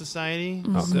Cross Society.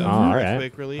 Oh, So all for right.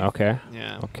 earthquake relief. Okay.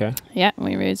 Yeah. Okay. Yeah,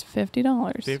 we raised $50.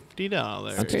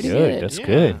 $50. That's pretty good. good. That's Yeah.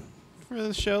 good. For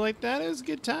a show like that, it was a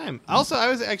good time. Also, I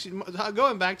was actually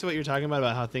going back to what you're talking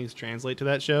about how things translate to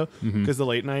that show, because the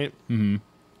late night, and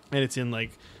it's in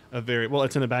like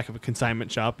it's in the back of a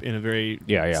consignment shop in a very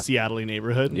Seattle-y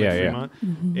neighborhood, like Fremont.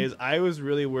 Is I was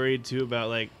really worried too about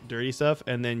like dirty stuff,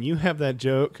 and then you have that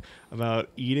joke about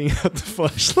eating out the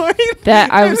fleshlight.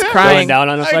 That I was crying. Going down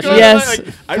on the fleshlight? Yes. I'm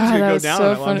just God, gonna go that was down so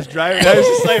on it while I'm funny. just driving. I was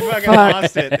just like fucking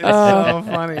lost it. It's so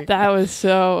funny. That was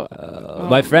so.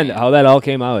 My friend, how that all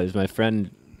came out is my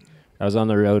friend. I was on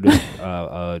the road with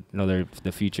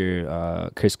the feature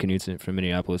Chris Knudsen from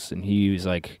Minneapolis, and he's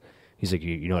like,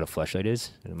 you know what a fleshlight is?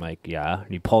 And I'm like, yeah.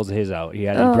 And he pulls his out. He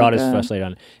brought his fleshlight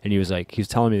on, and he was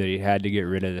telling me that he had to get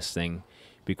rid of this thing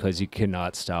because he could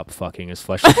not stop fucking his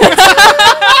fleshlight.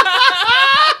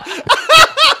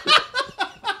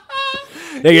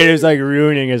 Like, it was like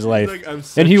ruining his life, like,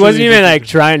 and he wasn't even like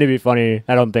trying to be funny.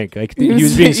 I don't think. Like he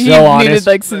was being so honest. Needed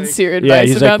like sincere advice. Yeah,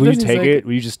 he's like, about "Will you this. take He's it?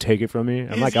 Will you just take it from me?"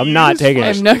 I'm like, "I'm not taking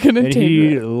it. I'm not gonna and take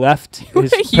he it. left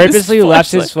his Use purposely left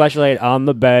his fleshlight. fleshlight on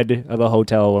the bed of the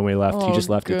hotel when we left. He just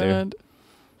left it there. God.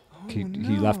 He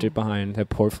left it behind. That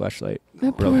poor fleshlight.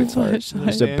 That Broke poor its heart. fleshlight.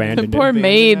 Just abandoned The poor it.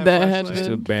 maid that Abandoned had that Just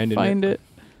to abandoned find it. it.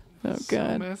 Oh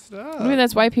God. Messed up. Maybe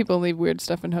that's why people leave weird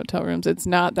stuff in hotel rooms. It's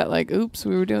not that like, oops,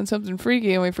 we were doing something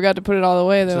freaky and we forgot to put it all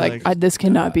away. They're It's like, this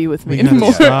cannot be with me we gotta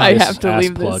anymore. stop I this have to ass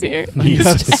leave plug. this here. Needs to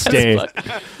Ass stay. plug.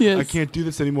 Yes. I can't do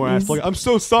this anymore, ass plug. I'm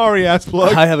so sorry, ass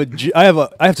plug. I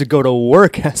have to go to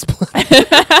work.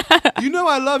 You know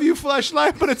I love you,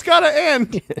 fleshlight, but it's gotta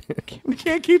end. We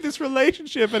can't keep this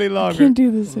relationship any I longer. can't do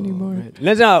this anymore.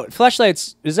 Now,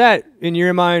 fleshlights, is that in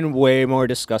your mind way more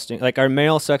disgusting? Like, are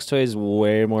male sex toys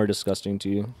way more disgusting to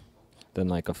you than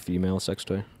like a female sex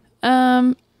toy?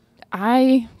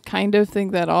 I kind of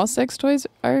think that all sex toys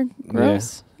are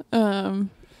gross. But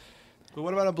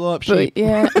what about a blow up But sheep?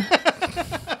 yeah.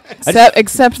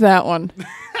 except that one.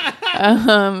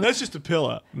 That's just a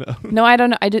pillow. No. No, I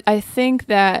don't know. I think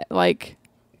that like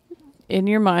in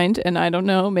your mind, and I don't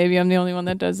know, maybe I'm the only one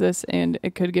that does this and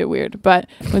it could get weird, but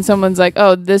when someone's like,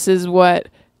 oh, this is what,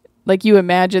 like you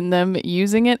imagine them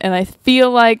using it, and I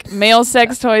feel like male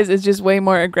sex toys is just way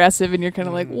more aggressive and you're kind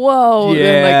of like, whoa,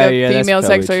 than like a that's female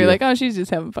sex toy. probably You're true. like, oh, she's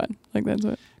just having fun. Like that's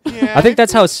what. Yeah, I think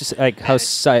that's how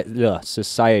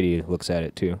society looks at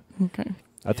it too. Okay.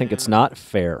 I think it's not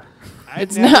fair.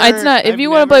 It's not. If you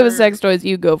want to play with sex toys,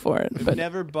 you go for it. I've But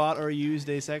never bought or used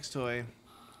a sex toy.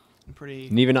 I'm pretty.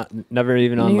 Never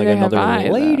even on like Neither have another I,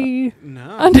 though. lady.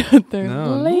 No. another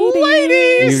No.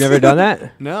 lady. You've never done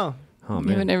that? No. Oh You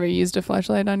haven't man. ever used a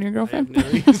flashlight on your I've girlfriend?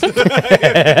 never used a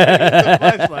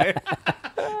flashlight.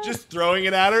 Just throwing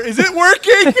it at her. Is it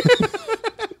working?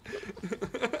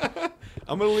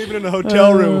 I'm gonna leave it in the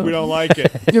hotel room if we don't like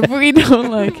it. If we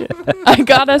don't like it, I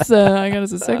got us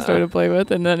a sex toy to play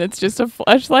with, and then it's just a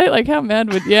flashlight. Like how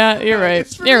mad would? Yeah, you're right.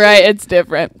 It's for You're me. right. It's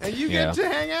different. And you Yeah. get to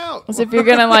hang out. So if you're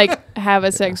gonna like have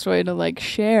a sex toy to like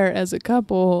share as a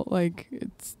couple, like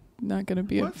it's not gonna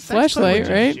be a What sex toy would flashlight,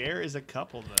 you right? share as a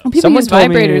couple though. People Someone use told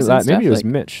me vibrators that and stuff. maybe it was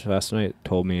like, Mitch last night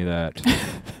told me that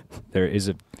there is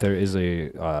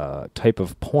a type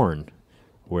of porn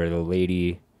where the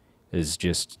lady is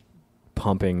just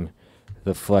pumping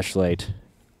the fleshlight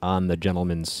on the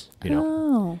gentleman's,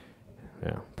 oh,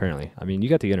 yeah, apparently. I mean, you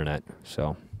got the internet,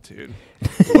 so. Dude.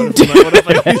 What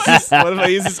if I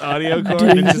use this audio cord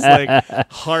and it's just like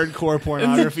hardcore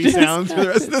pornography sounds for the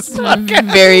rest of this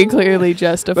podcast? very clearly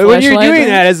just a But flashlight. when you're doing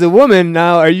that as a woman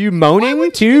now, are you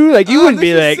moaning too? Like, you wouldn't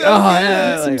be this like, is so oh,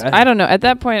 good. yeah. Like, I don't know. At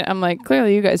that point, I'm like,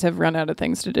 clearly you guys have run out of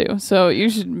things to do, so you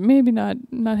should maybe not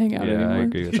hang out yeah, anymore. I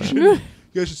agree with that.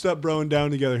 You guys should stop broing down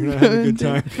together. You're not having a good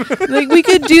time. Like we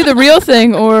could do the real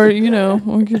thing, or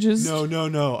we could just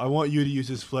No. I want you to use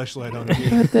this fleshlight on me.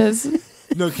 put this.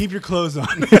 No, keep your clothes on.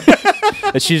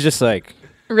 And she's just like,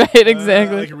 Right,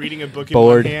 exactly. Like reading a book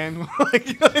Bored. in one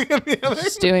hand. Like,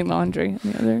 Just doing laundry on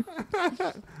the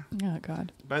other. Oh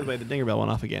God. By the way, the dinger bell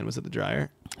went off again. Was it the dryer?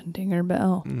 Dinger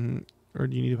bell. Mm-hmm. Or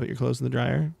do you need to put your clothes in the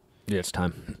dryer? yeah, it's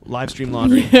time. Live stream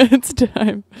laundry. It's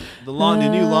time. The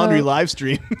new laundry live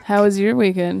stream. How was your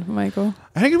weekend, Michael?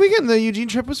 I had a good weekend. The Eugene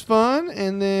trip was fun,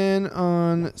 and then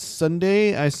on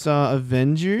Sunday I saw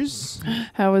Avengers.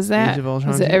 How was that? Age of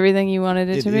Ultron. Was it everything you wanted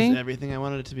it to It be? is everything I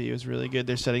wanted it to be. It was really good.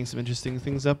 They're setting some interesting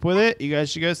things up with it. You guys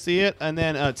should go see it. And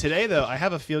then today, though, I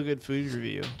have a feel-good food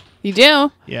review. You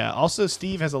do? Yeah. Also,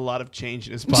 Steve has a lot of change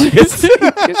in his pockets.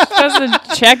 You're supposed to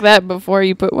check that before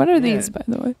you put. What are these, by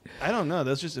the way? I don't know.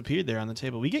 Those just appeared there on the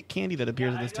table. We get candy that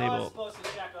appears on this table. I was supposed to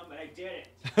check them, but I didn't.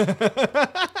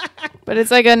 But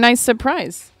it's like a nice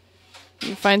surprise.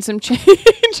 You find some change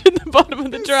in the bottom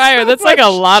of the dryer. That's like a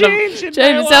lot of change. It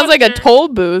sounds like a toll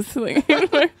booth.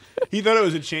 He thought it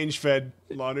was a change-fed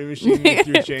laundry machine. You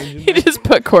threw change in He there. just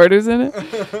put quarters in it.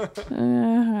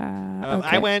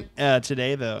 I went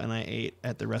today, though, and I ate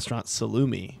at the restaurant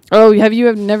Salumi. Oh, have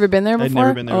never been there before? I'd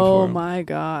never been there Oh, before. my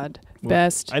God. Well,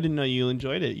 Best. I didn't know you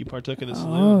enjoyed it. You partook in the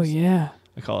Salooms. Oh, yeah.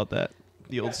 I call it that.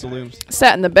 The old Salooms.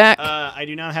 Sat in the back. I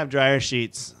do not have dryer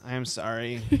sheets. I am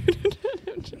sorry.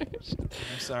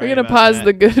 I'm sorry. We're going to about pause that.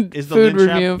 the good Is the food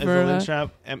lint review trap, for is the lint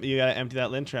trap, you got to empty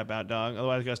that lint trap out, dog.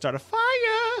 Otherwise, it's going to start a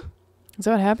fire. Is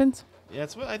that what happens? Yeah,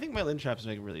 it's what I think my lint traps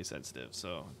make it really sensitive,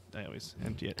 so I always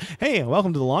empty it. Hey,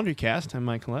 welcome to the Laundry Cast. I'm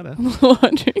Mike Coletta.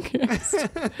 Laundry cast.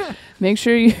 Make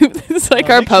sure you, it's like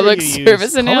our Make sure public you service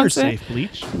use announcement. color-safe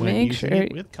bleach when Make using sure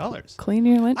it with colors. Clean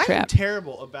your lint I am trap.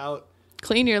 terrible about...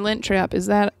 Clean your lint trap. Is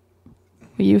that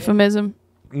a euphemism?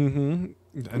 Mm-hmm.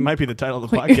 It might be the title of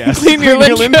the podcast. Clean your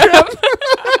lint trap.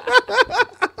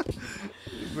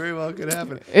 Very well could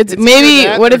happen. It's maybe,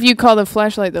 what if you call the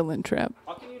flashlight the lint trap?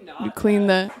 You clean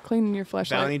your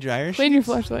flashlight. Bounty dryer Clean your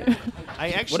sheets? flashlight.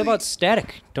 I actually... What about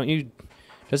static?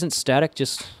 Doesn't static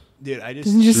just... Dude, I just...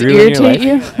 Doesn't it just ruin your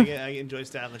irritate life? you? I enjoy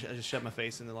static. I just shut my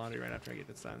face in the laundry right after I get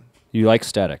this done. You like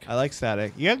static? I like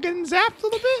static. You getting zapped a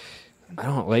little bit? I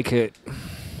don't like it.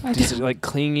 It's like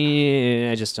clingy.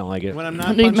 I just don't like it. When I'm I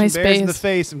not need punching my bears in the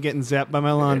space. face, I'm getting zapped by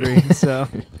my laundry. So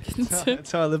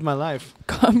that's how I live my life.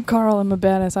 I'm Carl. I'm a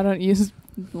badass. I don't use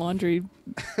laundry.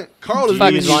 Carl doesn't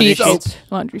fucking use laundry sheets. sheets?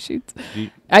 Laundry sheets. Do you-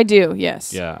 I do.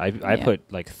 Yes. Yeah, I Yeah. put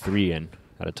like 3 in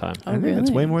at a time. Oh, I think really?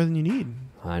 that's way more than you need.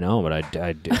 I know, but I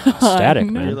static,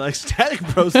 You're man. like, Static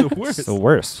Bro's the worst. It's the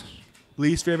worst.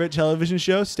 Least favorite television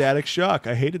show? Static Shock.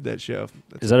 I hated that show.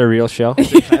 Is that a real show?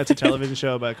 That's a television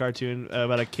show about a cartoon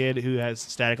about a kid who has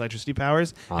static electricity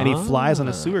powers, and he flies on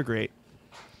a sewer grate.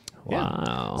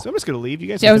 Wow. So I'm just going to leave. You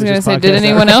guys Yeah, I was going to say, did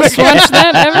anyone else watch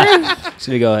that ever?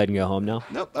 So we go ahead and go home now.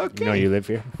 Nope. Okay. You know you live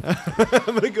here. I'm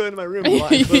going to go into my room and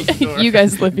close the door. You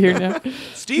guys live here now.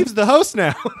 Steve's the host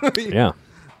now. Yeah.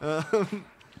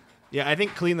 Yeah, I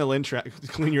think clean your lint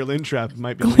trap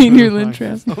might be Clean your lint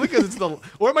trap. Only because it's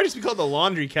or it might just be called the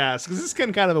laundry cast because this is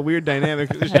kind of a weird dynamic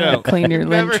of the show. Clean your We've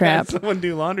lint never trap. had someone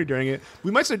do laundry during it.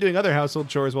 We might start doing other household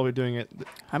chores while we're doing it.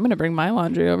 I'm gonna bring my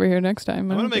laundry over here next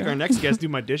time. I'm gonna make our next guest do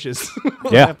my dishes.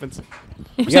 What Yeah. happens?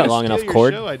 You got a long Steal enough your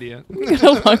cord. Show idea.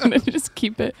 Just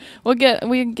keep it. We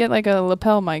can get like a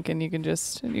lapel mic, and you can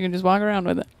just walk around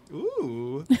with it.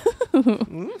 Ooh.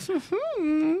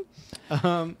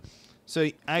 So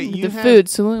you The have food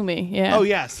salumi. Yeah. Oh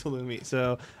yeah, salumi.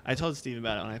 So I told Steve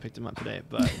about it when I picked him up today,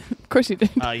 but Of course you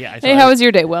did. yeah. I Hey, told how him- was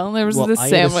your day? Well, there was this I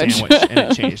ate a sandwich. sandwich and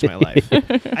it changed my life.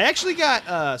 I actually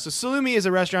got so Salumi is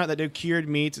a restaurant that do cured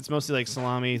meats. It's mostly like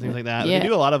salami, things like that. Yeah. They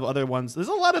do a lot of other ones. There's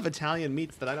a lot of Italian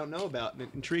meats that I don't know about. And it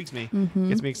intrigues me.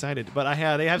 Gets me excited. But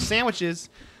they have sandwiches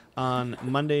on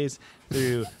Mondays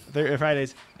through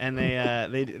Fridays, and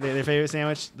their favorite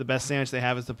sandwich, the best sandwich they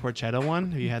have is the porchetta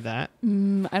one. Have you had that? I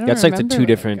don't That's like the remember 2 what I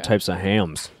different got. types of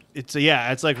hams. It's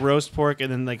it's like roast pork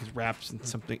and then like wrapped in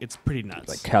something. It's pretty nuts.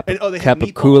 Like And, they have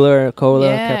meatball. capicula,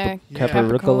 Yeah,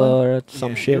 capricola, or some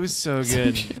Yeah, shit. It was so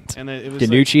good. And it was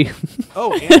Danucci.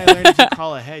 and I learned if you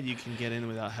call ahead, you can get in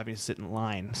without having to sit in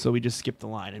line. So we just skipped the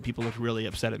line, and people looked really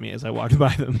upset at me as I walked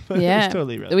by them. But Yeah. it was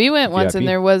totally real. We went once, and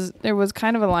VIP. there was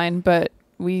kind of a line, but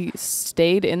we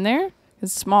stayed in there.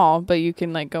 It's small, but you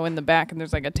can like go in the back, and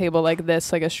there's like a table like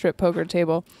this, like a strip poker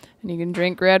table, and you can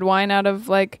drink red wine out of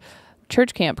like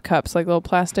church camp cups, like little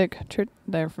plastic church.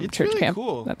 They're from It's church really camp.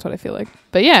 cool. That's what I feel like.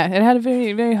 But yeah, it had a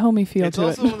very very homey feel It's to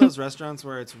also it. one of those restaurants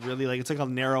where it's really like it's like a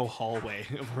narrow hallway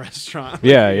of a restaurant.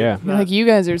 Yeah, yeah. Like you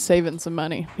guys are saving some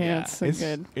money. Yeah, Yeah, it's so it's-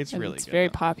 good. it's And really it's good, very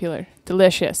though. popular,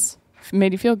 delicious.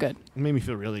 Made you feel good. It made me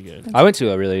feel really good. I went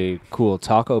to a really cool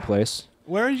taco place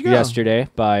Where did you go? yesterday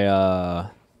by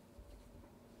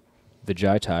the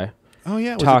Jai Thai. Oh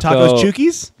yeah, was Taco- it Tacos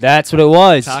Chukis? That's what it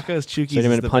was. Tacos Chukis. So I didn't is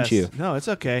mean to the punch best. you. No, it's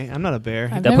okay. I'm not a bear.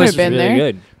 I've That never place was been really there.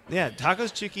 good. Yeah,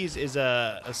 Tacos Chukis is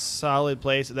a solid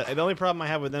place. The only problem I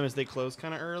have with them is they close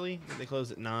kind of early. They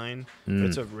close at 9. But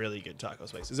it's a really good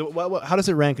tacos place. Is it, how does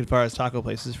it rank as far as taco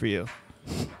places for you?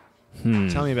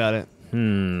 Tell me about it.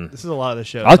 This is a lot of the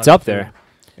show. Oh, it's up there.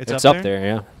 It's up there,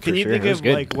 yeah. Can for you sure. think It was of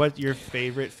good. like what your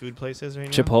favorite food place is right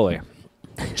now? Chipotle.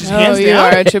 Just Oh, hands you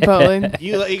down? are a Chipotle.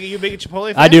 You big a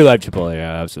Chipotle fan? I do like Chipotle.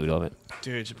 Yeah, I absolutely love it.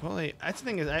 Dude, Chipotle. That's the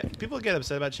thing is, people get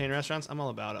upset about chain restaurants. I'm all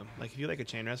about them. Like, if you like a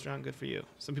chain restaurant, good for you.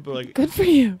 Some people are like, Good for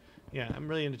you. yeah, I'm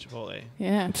really into Chipotle.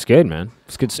 Yeah. It's good, man.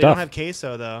 It's good They stuff. don't have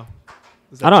queso though.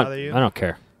 Does that I bother you? don't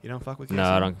care. You don't fuck with queso? No,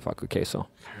 I don't fuck with queso.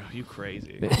 Girl, you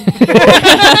crazy.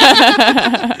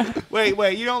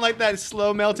 Wait, you don't like that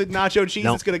slow melted nacho cheese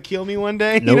Nope. that's gonna kill me one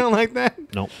day? You Nope. don't like that?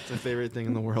 Nope. It's my favorite thing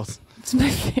in the world. It's my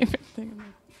favorite thing.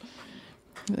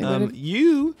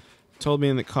 You told me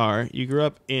in the car you grew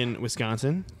up in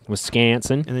Wisconsin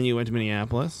Wisconsin. and then you went to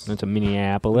Minneapolis. Went to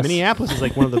Minneapolis. Minneapolis is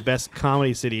like one of the best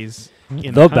comedy cities in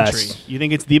The the country. best. You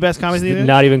think it's the best comedy city?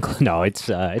 Not even no, it's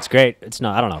great. It's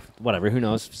not. I don't know. Whatever. Who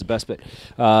knows? If it's the best, but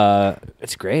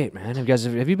it's great, man.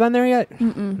 Have you been there yet?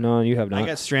 Mm-mm. No, you have not. I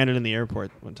got stranded in the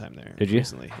airport one time there. Did you?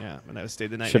 Recently, yeah. When I stayed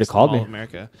the night. Shoulda next to called Mall me. of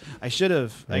America. I should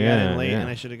have. I got Yeah, in late yeah. and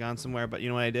I should have gone somewhere. But you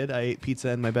know what I did? I ate pizza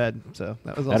in my bed. So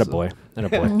that was That also. a boy. That a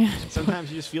boy. Sometimes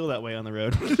you just feel that way on the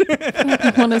road.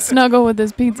 Want to snuggle with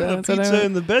this pizza. That's what I Pizza want.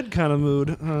 in the bed kind of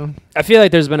mood. I feel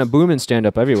like there's been a boom in stand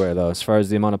up everywhere though, as far as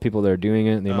the amount of people that are doing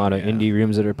it, and the Oh, amount of yeah. indie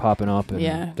rooms that are popping up, and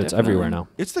Yeah, that's definitely. everywhere now.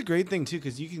 It's the great thing too,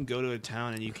 because you can go to a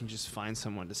town and you can just find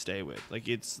someone to stay with. Like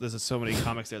there's so many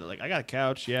comics there that are like, I got a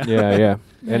couch, yeah. Yeah. Right.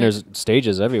 And there's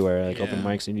stages everywhere, like open Yeah.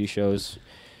 mics, indie shows.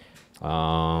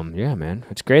 Yeah, man,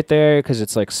 it's great there because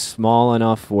it's like small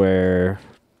enough where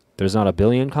there's not a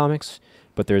billion comics,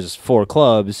 but there's 4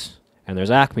 clubs and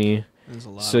there's Acme, There's a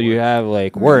lot. so of you work. have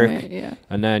like work, Right, yeah.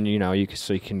 and then you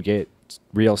can get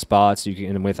real spots. You can,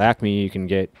 and with Acme, you can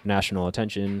get national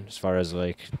attention as far as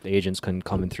like the agents can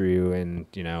coming through, and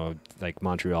like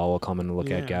Montreal will come and look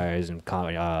at Yeah. guys, and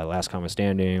Last Comic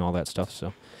Standing, all that stuff.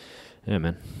 So, yeah,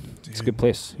 man, it's a Dude. good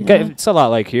place. Yeah. It's a lot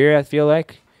like here. I feel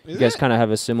like Is you guys it? kind of have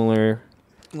a similar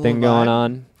Little thing going vibe?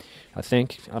 on. I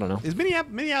think. I don't know. Is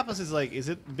Minneapolis is like, is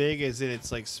it big? Is it's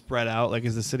like spread out? Like,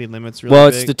 is the city limits really Well,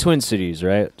 big? it's the Twin Cities,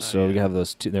 right? So yeah. you have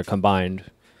those two. They're combined.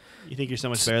 You think you're so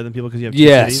much better than people because you have two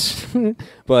Yes, cities?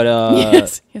 but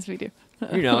yes, we do.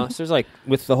 so there's like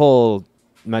with the whole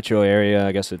metro area,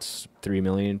 I guess it's 3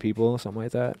 million people, something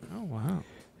like that. Oh wow,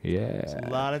 Yeah. it's a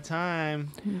lot of time.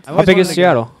 I've How always big wanted is to go-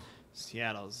 Seattle?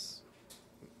 Seattle's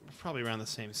probably around the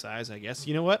same size, I guess.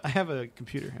 You know what? I have a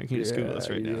computer. I can just Google this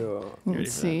right now. You ready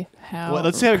Let's for see how. Well,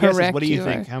 let's see how it guesses. correct What do you are.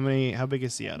 think? How big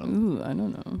is Seattle? Ooh, I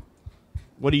don't know.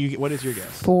 What is your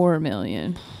guess? 4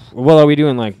 million. Well, are we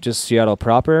doing like just Seattle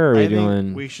proper, or are we I think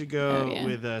doing? we should go Oh, yeah.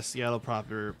 with Seattle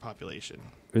proper population.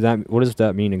 What does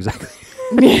that mean exactly?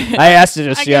 I asked it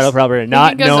as I Seattle guess proper, it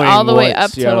not goes knowing all the way what up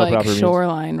to Seattle like proper means.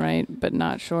 shoreline, right? But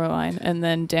not shoreline, and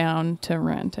then down to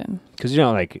Renton. Because you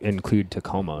don't like include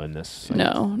Tacoma in this. like,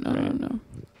 No, right? no.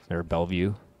 Or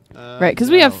Bellevue. Right, because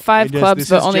we have 5 It does- clubs, this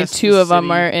but is only just 2 the of them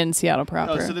city. are in Seattle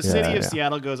proper. Oh, so the Yeah, city of yeah.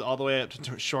 Seattle goes all the way up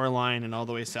to Shoreline and all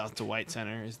the way south to White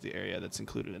Center is the area that's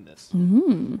included in this.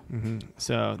 Mm-hmm.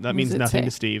 So that What means does it nothing say?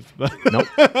 to Steve. But Nope.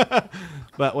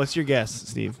 But what's your guess,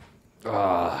 Steve?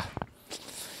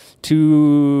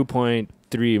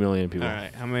 2.3 million people. All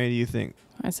right, how many do you think?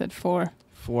 I said 4.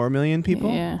 4 million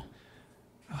people? Yeah.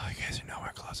 Oh, you guys are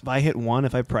nowhere close. If I hit 1,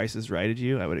 if I prices righted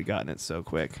you, I would have gotten it so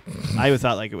quick. I would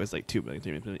thought like it was like 2 million,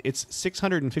 3 million. It's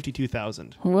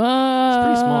 652,000. Whoa.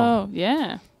 pretty small.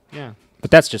 Yeah. Yeah. But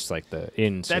that's just like the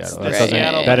in That's Seattle. the That Right. doesn't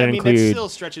Seattle. that I mean, that include still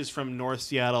stretches from North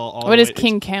Seattle all What the is way.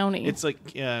 King County? It's like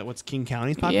what's King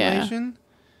County's Yeah. population?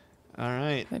 All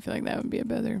right. I feel like that would be a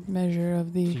better measure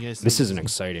of the. You guys this think is an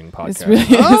exciting podcast. It's really.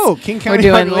 Oh, King We're County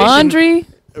doing population. laundry.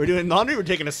 We're doing laundry. We're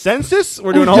taking a census.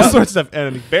 We're doing all sorts of stuff.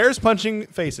 And bears punching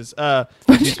faces. Punching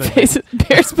faces.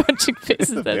 Bears punching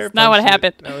faces. Bear That's not what punching-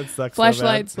 happened. No, it sucks. so bad.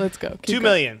 Flashlights. Let's go. Keep 2 going.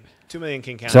 million. 2 million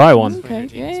King County. So I won. Okay.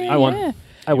 2013. Yeah, So yeah, I won. yeah.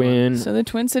 I win. So the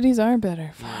Twin Cities are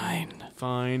better. Fine.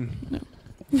 Fine.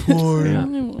 Yeah. I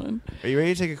won. Are you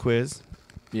ready to take a quiz?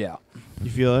 Yeah. You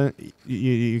feel it?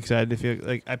 You excited to feel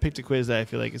like I picked a quiz that I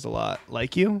feel like is a lot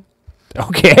like you?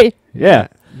 Okay. Yeah.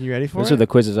 You ready for Those it? are the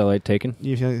quizzes I like taking.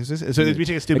 You feel like so we take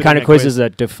a The stupid kind of internet quizzes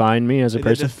that define me as a that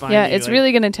person. define Yeah, you, it's like,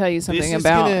 really going to tell you this something is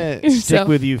about gonna stick yourself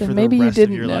with you that for maybe the you rest of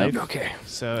didn't your know. life. Okay.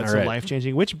 So it's All right. a life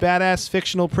changing. Which badass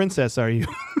fictional princess are you?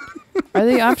 Are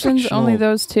the options only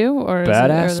Fictional those 2, or is it, are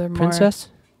Badass there more? princess?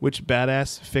 Which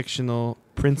badass fictional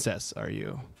princess are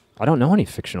you? I don't know any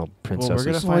fictional Well, princesses.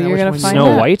 we're gonna Well, find you're out gonna which find one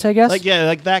you Snow out. White, I guess. Like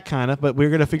like that kind of, but we're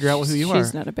gonna figure out who you are.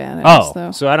 She's not a badass, Oh,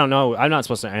 though. so I don't know. I'm not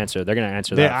supposed to answer. They're gonna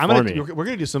answer that I'm for gonna, me. we're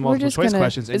gonna do some We're multiple just choice gonna.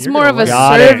 questions. And It's you're more gonna of a win.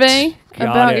 Got it. survey Got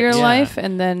about it. your Yeah. life,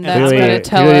 and then And that's that's going to gonna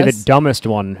tell clearly us. the dumbest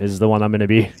one is the one I'm gonna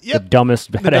be. The Yep.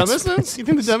 dumbest The badass. dumbest one? You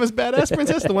think the dumbest badass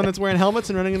princess? The one that's wearing helmets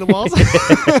and running into walls?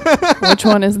 Which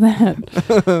one is that?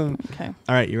 Okay.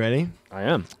 All right, you ready? I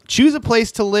am. Choose a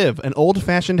place to live: an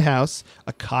old-fashioned house,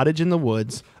 a cottage in the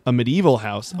woods, a medieval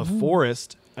house, Oh. a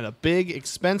forest, and a big,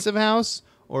 expensive house,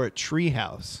 or a tree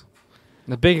house.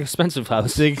 The big expensive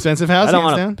house. Big, expensive house. I don't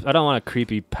hands want down? a. I don't want a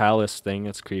creepy palace thing.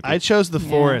 That's creepy. I chose the Yeah.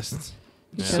 forest.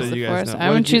 You So chose the you guys forest. know. What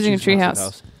I'm did you choosing a choose?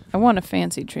 treehouse. I want a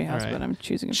fancy treehouse, Alright. but I'm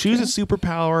choosing a Choose a treehouse.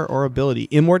 superpower or ability: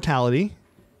 immortality,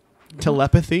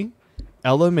 telepathy,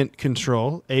 element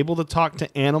control, able to talk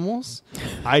to animals.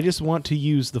 I just want to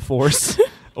use the force,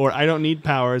 or I don't need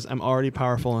powers. I'm already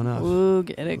powerful enough. Ooh,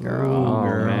 get it, girl. Oh,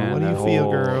 girl. man, What do you that feel,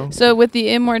 whole- girl? So with the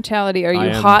immortality, are I you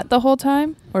am- hot the whole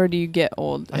time, or do you get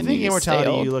old? I and think you just stay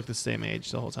immortality, old? you look the same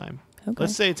age the whole time. Okay.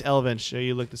 Let's say it's Elvinch, so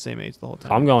you look the same age the whole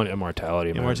time. I'm going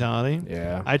immortality. Man. Immortality?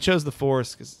 Yeah. I chose the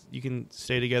Force because you can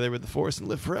stay together with the Force and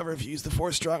live forever if you use the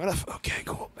Force strong enough. Okay,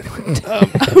 cool. Anyway,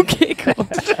 Okay, cool.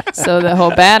 So the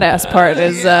whole badass part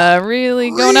is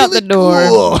really going out the door.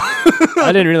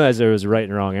 I didn't realize there was right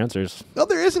and wrong answers. No,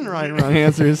 there isn't right and wrong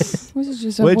answers. This is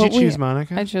just What did what you choose, we-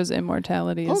 Monica? I chose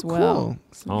immortality Oh, as well.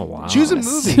 cool. Oh wow. Choose a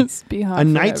Let's movie. just be hot A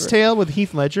Knight's forever. Tale with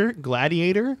Heath Ledger,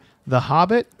 Gladiator, The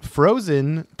Hobbit,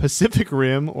 Frozen, Pacific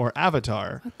Rim, or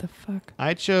Avatar. What the fuck?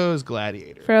 I chose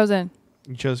Gladiator. Frozen.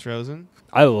 You chose Frozen?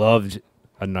 I loved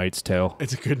A Knight's Tale.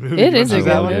 It's a good movie. It You is wanna a see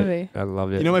that good one? movie. I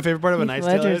loved it. You know my favorite part of A Heath Knight's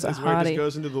Tale Ledger's is a where it just hottie.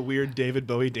 goes into the weird David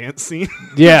Bowie dance scene.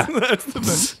 Yeah. That's the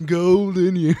best.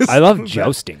 Golden years. I love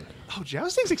jousting. Oh,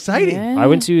 jousting's exciting. Yeah. I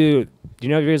went to. Do you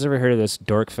know? Have you guys ever heard of this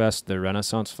Dork Fest, the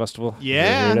Renaissance Festival? You ever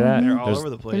Yeah, heard of that? they're all There's- over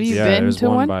the Have place. you yeah, been there's to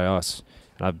one one? by us.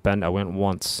 And I went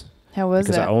once How was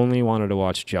because that? I only wanted to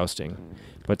watch jousting,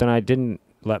 but then I didn't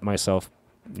let myself,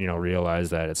 realize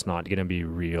that it's not going to be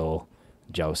real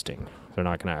jousting. They're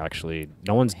not going to actually.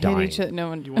 No one's Hit dying. each other. No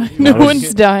one. You want- No wanna one's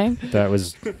get- dying. That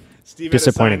was. Steve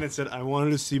Disappointing. had a sign that said, "I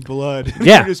wanted to see blood."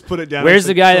 Yeah. You just put it down. Where's It's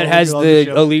the like, guy oh, that has I'll the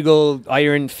just show- illegal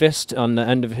iron fist on the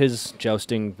end of his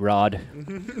jousting rod?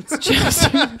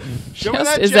 Show me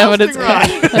that Is that what it's jousting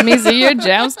rod. called? Let me see your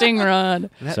jousting rod.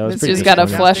 So it's It's pretty just got a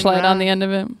disappointing. flashlight on the end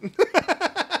of it.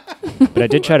 But I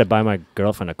did try to buy my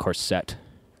girlfriend a corset.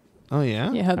 Oh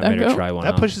yeah. Yeah, how'd I that made her go? try one.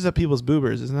 That on. pushes up people's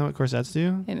boobers. Isn't that what corsets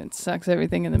do? And it sucks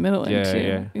everything in the middle. Yeah, into.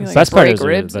 yeah. You, So that's part break of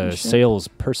ribs the and shit. sales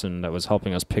person that was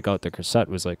helping us pick out the corset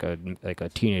was like a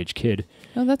teenage kid,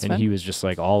 Oh, that's and fun. he was just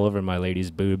like all over my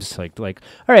lady's boobs, like all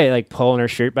right, like pulling her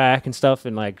shirt back and stuff,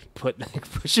 and like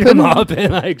pushing them up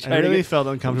and like I trying really to felt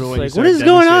uncomfortable It's when like, you what started is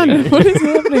going on? demonstrating. What is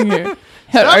happening here?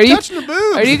 Stop are you touching the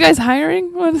boobs. are you guys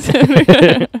hiring? What is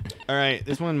happening? All right,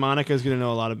 this one Monica's gonna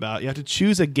know a lot about. You have to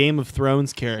choose a Game of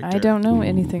Thrones character. I don't know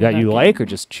anything that about you games. like, or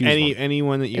just choose one?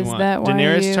 anyone that you Is want. that why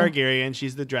Daenerys you- Targaryen,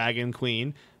 she's the Dragon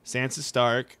Queen. Sansa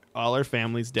Stark, all her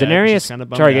family's dead. She's Daenerys kinda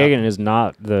bummed out. Targaryen is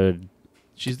not the.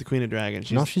 She's the Queen of Dragons.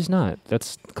 No, she's not.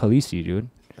 That's Khaleesi, dude.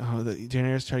 Oh, the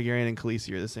Daenerys Targaryen and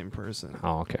Khaleesi are the same person.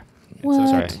 Oh, okay. What?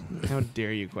 Sorry. How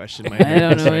dare you question my? I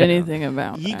don't know right now. anything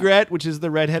about that. Ygritte, which is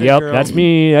the redheaded Yep, girl. that's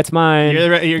me. That's mine.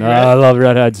 You're I love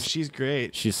redheads. She's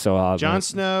great. She's so hot. Jon man.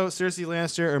 Snow, Cersei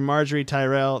Lannister, or Marjorie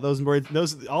Tyrell.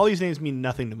 All these names mean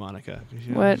nothing to Monica.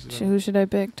 Who should I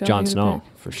pick? Tell Jon me who to Snow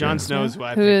pick. for sure. Jon Snow is who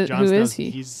I Who picked. is- Jon who Snow's- is he?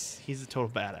 He's a total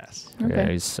badass. Yeah,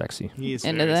 Okay. he's sexy. He is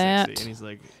Into very that. sexy, and he's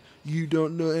like, "You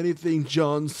don't know anything,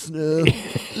 Jon Snow."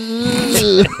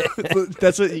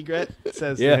 That's what Ygritte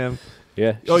says Yeah. to him.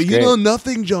 Yeah. Oh, she's you great. know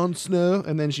nothing, Jon Snow.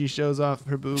 And then she shows off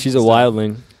her boobs. She's and a stuff.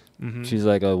 wildling. Mhm. She's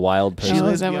like a wild She person. Oh,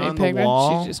 lives is that what you beyond the picked her?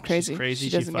 wall. She's just crazy. She's crazy. She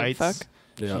She doesn't give a fights. fuck.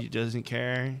 Yeah. She doesn't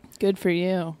care. Good for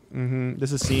you.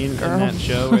 There's a scene Girl. in that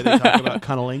show where they talk about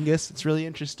cunnilingus. It's really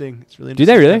interesting. It's really Do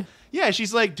they interesting really? stuff. Yeah,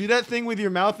 she's like, do that thing with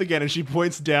your mouth again, and she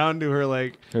points down to her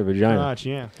like Her vagina. crotch.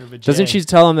 Yeah, her vagina. Doesn't she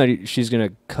tell him that she's gonna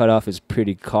cut off his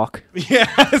pretty cock? Yeah,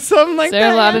 something like Is there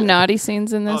that. a lot of yeah. naughty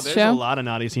scenes in Oh, this there's show? a lot of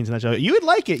naughty scenes in that show. You would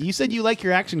like it. You said you like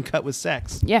your action cut with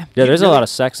sex. Yeah. Yeah, there's really- a lot of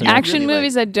sex in it. Action really like-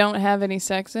 movies that don't have any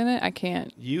sex in it, I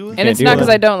can't. You And Can't it's do not it. because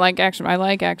I don't like action. I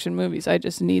like action movies. I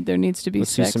just there needs to be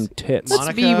Let's see sex. some tits. Let's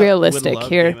Monica be realistic would love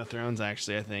here. Game of Thrones,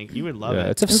 actually, I think you would love Yeah, it.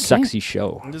 it's a Okay. sexy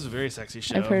show. This is a very sexy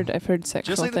show. I've heard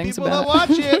sexual Just like the things people about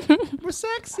that it. watch it. We're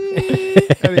sexy.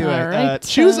 Anyway, All right,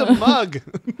 choose a mug.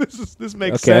 This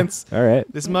makes Okay. sense. All right.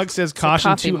 This mug says a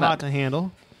caution coffee too mug. hot to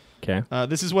handle. Okay.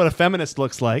 This is what a feminist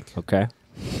looks like. Okay.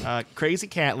 Crazy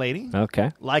cat lady.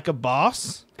 Okay. Like a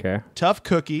boss. Okay. Tough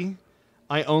cookie.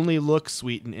 I only look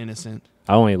sweet and innocent.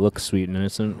 I only look sweet and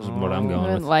innocent is what I'm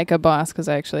going with. Like a boss, because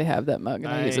I actually have that mug and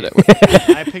I use it at work.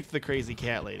 I picked the crazy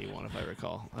cat lady one, if I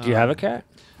recall. Do you have a cat?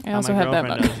 I also my have that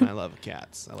girlfriend mug. does, and I love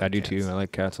cats. I do too. I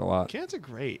like cats a lot. Cats are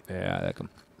great. Yeah, I like them.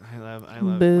 I love I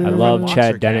girlfriend love walks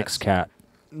Chad her Dennick's cats. cat.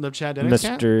 Love Chad Dennick's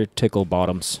cat? Mr.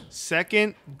 Ticklebottoms.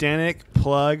 Second Dennick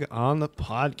plug on the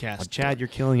podcast. Chad, you're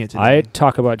killing it today. I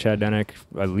talk about Chad Dennick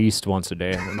at least once a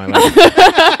day in my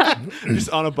life. Just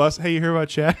on a bus. Hey, you hear about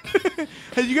Chad?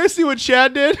 Hey, you guys see what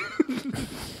Chad did?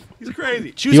 He's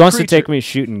crazy. Choose He a wants to creature. take me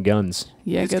shooting guns.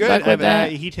 Yeah, It's good good. luck with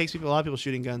that. He takes people. A lot of people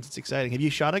shooting guns. It's exciting. Have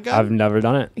you shot a gun? I've never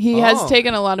done it. He has Oh.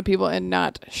 taken a lot of people and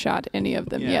not shot any of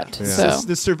them yet. Yeah. So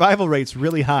The survival rate's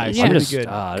really high. Yeah. So I'm really just, good.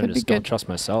 I Could be just don't good. trust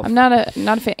myself. I'm not a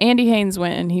fan. Andy Haynes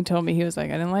went and he told me, he was like,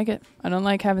 I didn't like it. I don't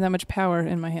like having that much power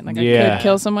in my hand. Like I Yeah. could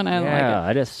kill someone. I don't yeah, like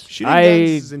I just Shooting guns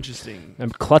is interesting. I'm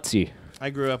klutzy.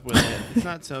 I grew up with it. It's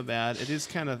not so bad. It is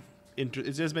kind of. It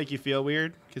does make you feel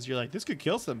weird because you're like, this could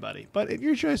kill somebody, but if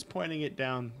you're just pointing it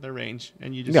down the range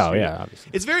and you just No, shoot yeah, it. obviously.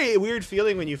 It's very weird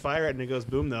feeling when you fire it and it goes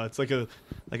boom though. It's like an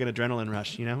adrenaline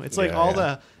rush, you know. It's like Yeah, all yeah.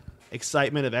 the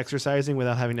excitement of exercising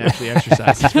without having to actually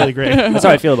exercise. It's really great. That's how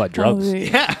I feel about drugs. Holy-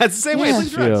 Yeah, it's the same way. Yeah.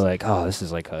 It's I like drugs. feel like, oh, this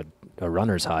is like a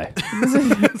runner's high.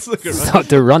 It's like a It's run- not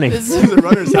the running. This it's a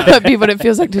runner's high. would be what it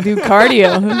feels like to do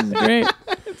cardio. This is great.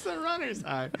 It's a runner's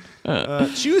high.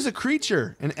 Choose a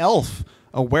creature: an elf,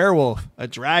 a werewolf, a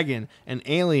dragon, an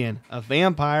alien, a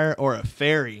vampire, or a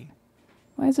fairy.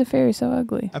 Why is a fairy so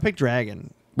ugly? I picked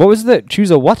dragon. What was the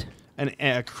choose a what?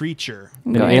 A creature.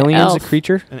 I'm An going alien's elf. a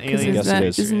creature? An 'Cause alien. Yes, it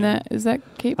is. Is that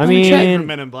Kate I Blanchett? mean- Check from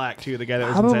Men in Black too. The guy that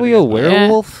was Probably inside a the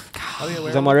werewolf. Probably a 'Cause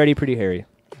werewolf. I'm already pretty hairy.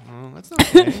 Oh, that's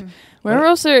not okay.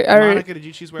 Werewolves are Monica, did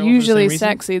you choose werewolf for the usually same reason?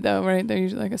 sexy though, right? They're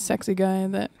usually like a sexy guy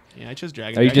that Yeah, I chose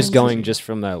dragon. Are you just Dragon's going sexy. just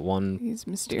from that one he's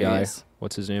guy? mysterious.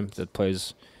 What's his name that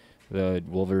plays the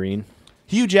Wolverine?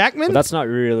 Hugh Jackman? But that's not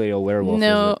really a werewolf.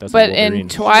 No, is it? That's a but Wolverine. in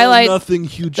Twilight, Nothing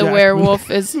Hugh the Jackman.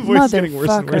 werewolf is His voice is getting worse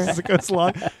and worse as motherfucker. it goes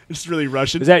along. It's really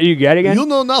Russian. Is that you get again? You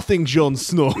know nothing, Jon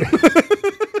Snow.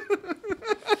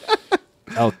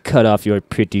 I'll cut off your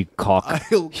pretty cock.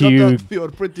 I'll cut Hugh. off your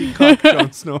pretty cock,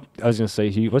 Jon Snow. I was gonna say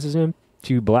Hugh. What's his name?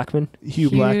 Hugh Blackman. Hugh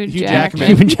Jackman.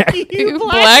 Jackman. Hugh Jackman. Hugh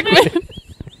Blackman.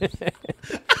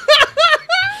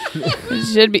 It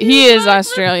should be. He is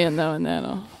Australian though, and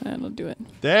that'll do it.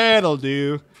 That'll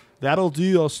do. That'll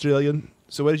do, Australian.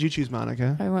 So what did you choose,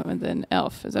 Monica? I went with an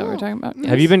elf. Is that what we're talking about?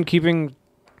 Have you been keeping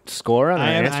score on the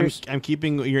I'm answers?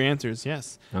 keeping your answers,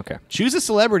 yes. Okay. Choose a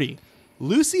celebrity.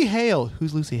 Lucy Hale.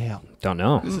 Who's Lucy Hale? Don't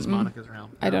know. This is Monica's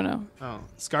realm. I don't know. Oh,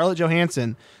 Scarlett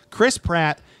Johansson, Chris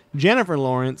Pratt, Jennifer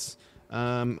Lawrence,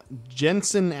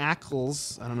 Jensen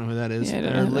Ackles. I don't know who that is. Yeah, I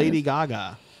don't know who that Lady is.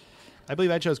 Gaga. I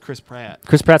believe I chose Chris Pratt.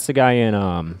 Chris Pratt's the guy in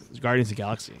Guardians of the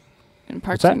Galaxy In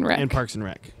Parks that? and Rec. and Parks and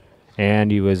Rec.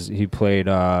 and he played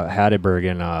Hatterberg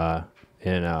in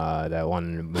that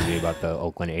one movie about the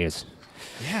Oakland A's.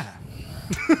 Yeah.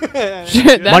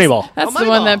 Moneyball. That's Oh, the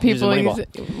one Moneyball. that He's in people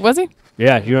Moneyball. was he?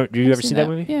 Yeah, you ever I've seen that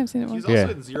movie? Yeah, I've seen it He's once. also Yeah.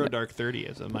 in Zero Dark 30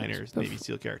 as a minor Navy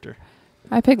SEAL character.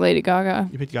 I picked Lady Gaga.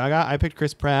 You picked Gaga. I picked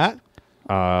Chris Pratt.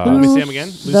 Let me Who see him again.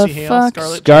 the Lucy Hale, fuck?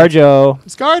 Scarlett ScarJo.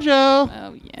 ScarJo.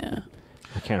 Oh yeah.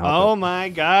 I can't help Oh it. my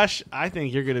gosh. I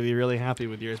think you're going to be really happy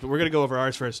with yours, but we're going to go over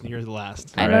ours first and yours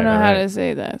last. I don't know All how right. to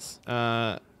say this. You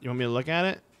want me to look at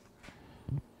it?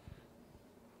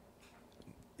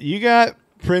 You got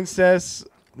Princess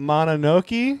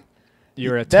Mononoke.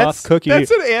 You're a That's tough cookie.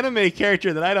 That's an anime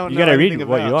character that I don't You know gotta read anything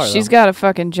what about. you are. She's though. got a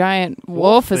fucking giant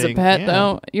wolf as a thing, pet, yeah.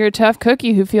 though. You're a tough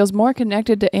cookie who feels more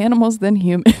connected to animals than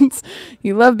humans.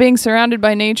 You love being surrounded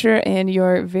by nature, and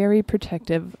you're very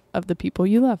protective of the people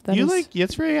you love. That You is- like?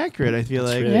 That's very accurate. I feel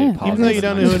like. really yeah, positive. Even though you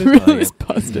don't know who it is. really is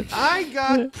positive. I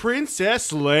got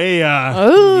Princess Leia.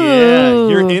 Oh. Yeah,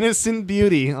 your innocent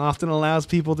beauty often allows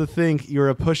people to think you're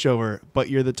a pushover, but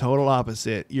you're the total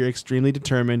opposite. You're extremely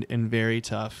determined and very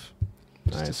tough.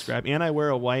 Just Nice. describe. And I wear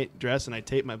a white dress and I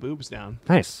tape my boobs down,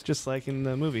 Nice. just like in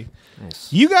the movie.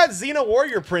 Nice. You got Xena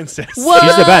Warrior Princess. What?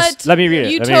 She's the best. Let me read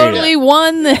it. You Let me read it. totally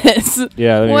won this.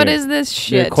 Yeah. let me What read it. is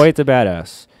this You're shit? quite the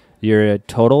badass. You're a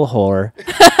total whore.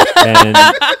 And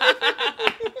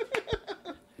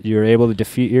you're able to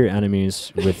defeat your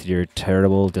enemies with your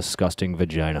terrible, disgusting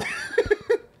vagina.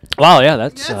 Wow, yeah,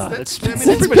 that's That's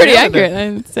That's pretty accurate.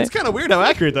 I'd say. It's kind of weird how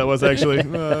accurate that was, actually.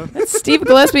 Steve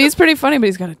Gillespie, he's pretty funny, but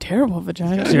he's got a terrible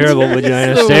vagina. terrible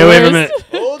vagina. the Stay away from worst.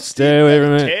 it. Old Stay Steve away has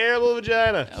from a it. terrible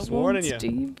vagina. Just warning you.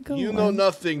 Steve You know Gillespie.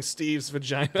 nothing, Steve's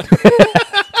vagina.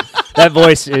 That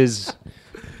voice is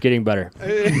getting better.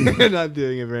 Not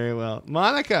doing it very well.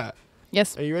 Monica,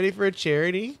 Yes. are you ready for a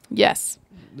charity? Yes.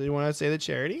 Do you want to say the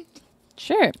charity?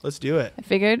 Sure. Let's do it. I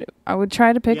figured I would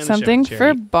try to pick on the show, something for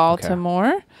charity.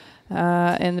 Baltimore.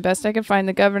 And the best I could find,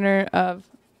 the governor of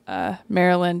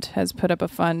Maryland has put up a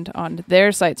fund on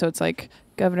their site. So it's like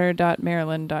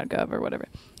governor.maryland.gov or whatever.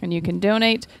 And you can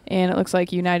donate. And it looks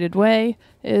like United Way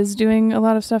is doing a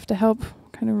lot of stuff to help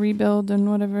kind of rebuild and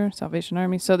whatever. Salvation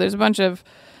Army. So there's a bunch of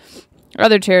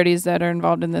other charities that are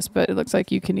involved in this, but it looks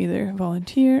like you can either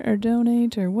volunteer or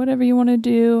donate or whatever you want to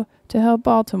do to help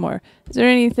Baltimore. Is there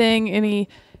any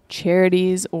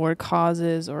charities or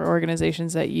causes or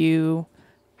organizations that you,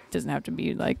 doesn't have to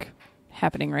be like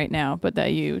happening right now, but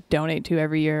that you donate to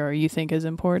every year or you think is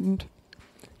important?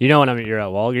 You know, when you're at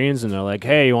Walgreens and they're like,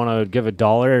 hey, you want to give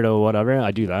 $1 to whatever?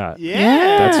 I do that.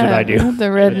 Yeah. That's what I do.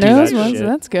 The red nose ones,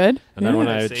 that's good. And then when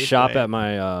I shop at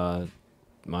my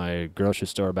my grocery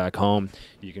store back home,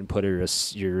 you can put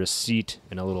your receipt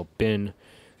in a little bin,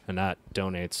 and that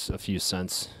donates a few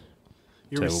cents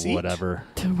Your to receipt? whatever.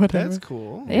 To whatever. That's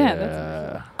cool. Yeah.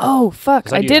 That's oh,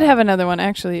 fuck. I did have another one,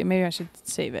 actually. Maybe I should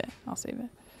save it. I'll save it.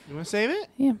 You want to save it?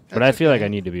 Yeah. But I feel like I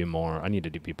need to be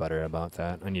better about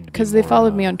that. I need to be because they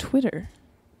followed me on Twitter.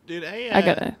 Dude,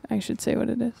 I should say what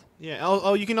it is. Yeah.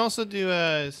 Oh, you can also do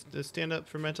the stand up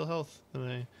for mental health that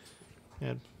I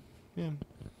had. Yeah.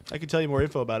 I could tell you more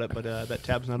info about it, but that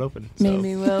tab's not open. So.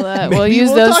 Maybe we'll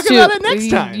use those talk two. about it next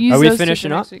time. Are we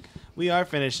finishing up? We are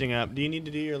finishing up. Do you need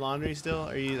to do your laundry still?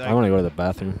 Are you? Like, I want to go to the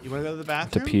bathroom. You want to go to the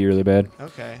bathroom? To pee really bad.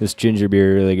 Okay. This ginger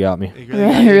beer really got me. It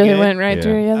really went right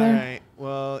through you there. All right.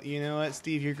 Well, you know what,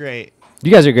 Steve, you're great.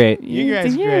 You guys are great. You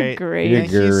guys are great. You're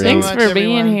Thank you so Thanks much, for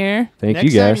being everyone. here. Thank Next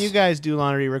you guys. time you guys do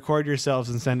laundry, record yourselves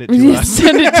and send it to us.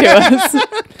 Send it to us.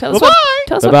 Tell us Bye-bye.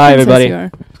 what Bye-bye, princess everybody. you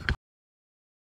are.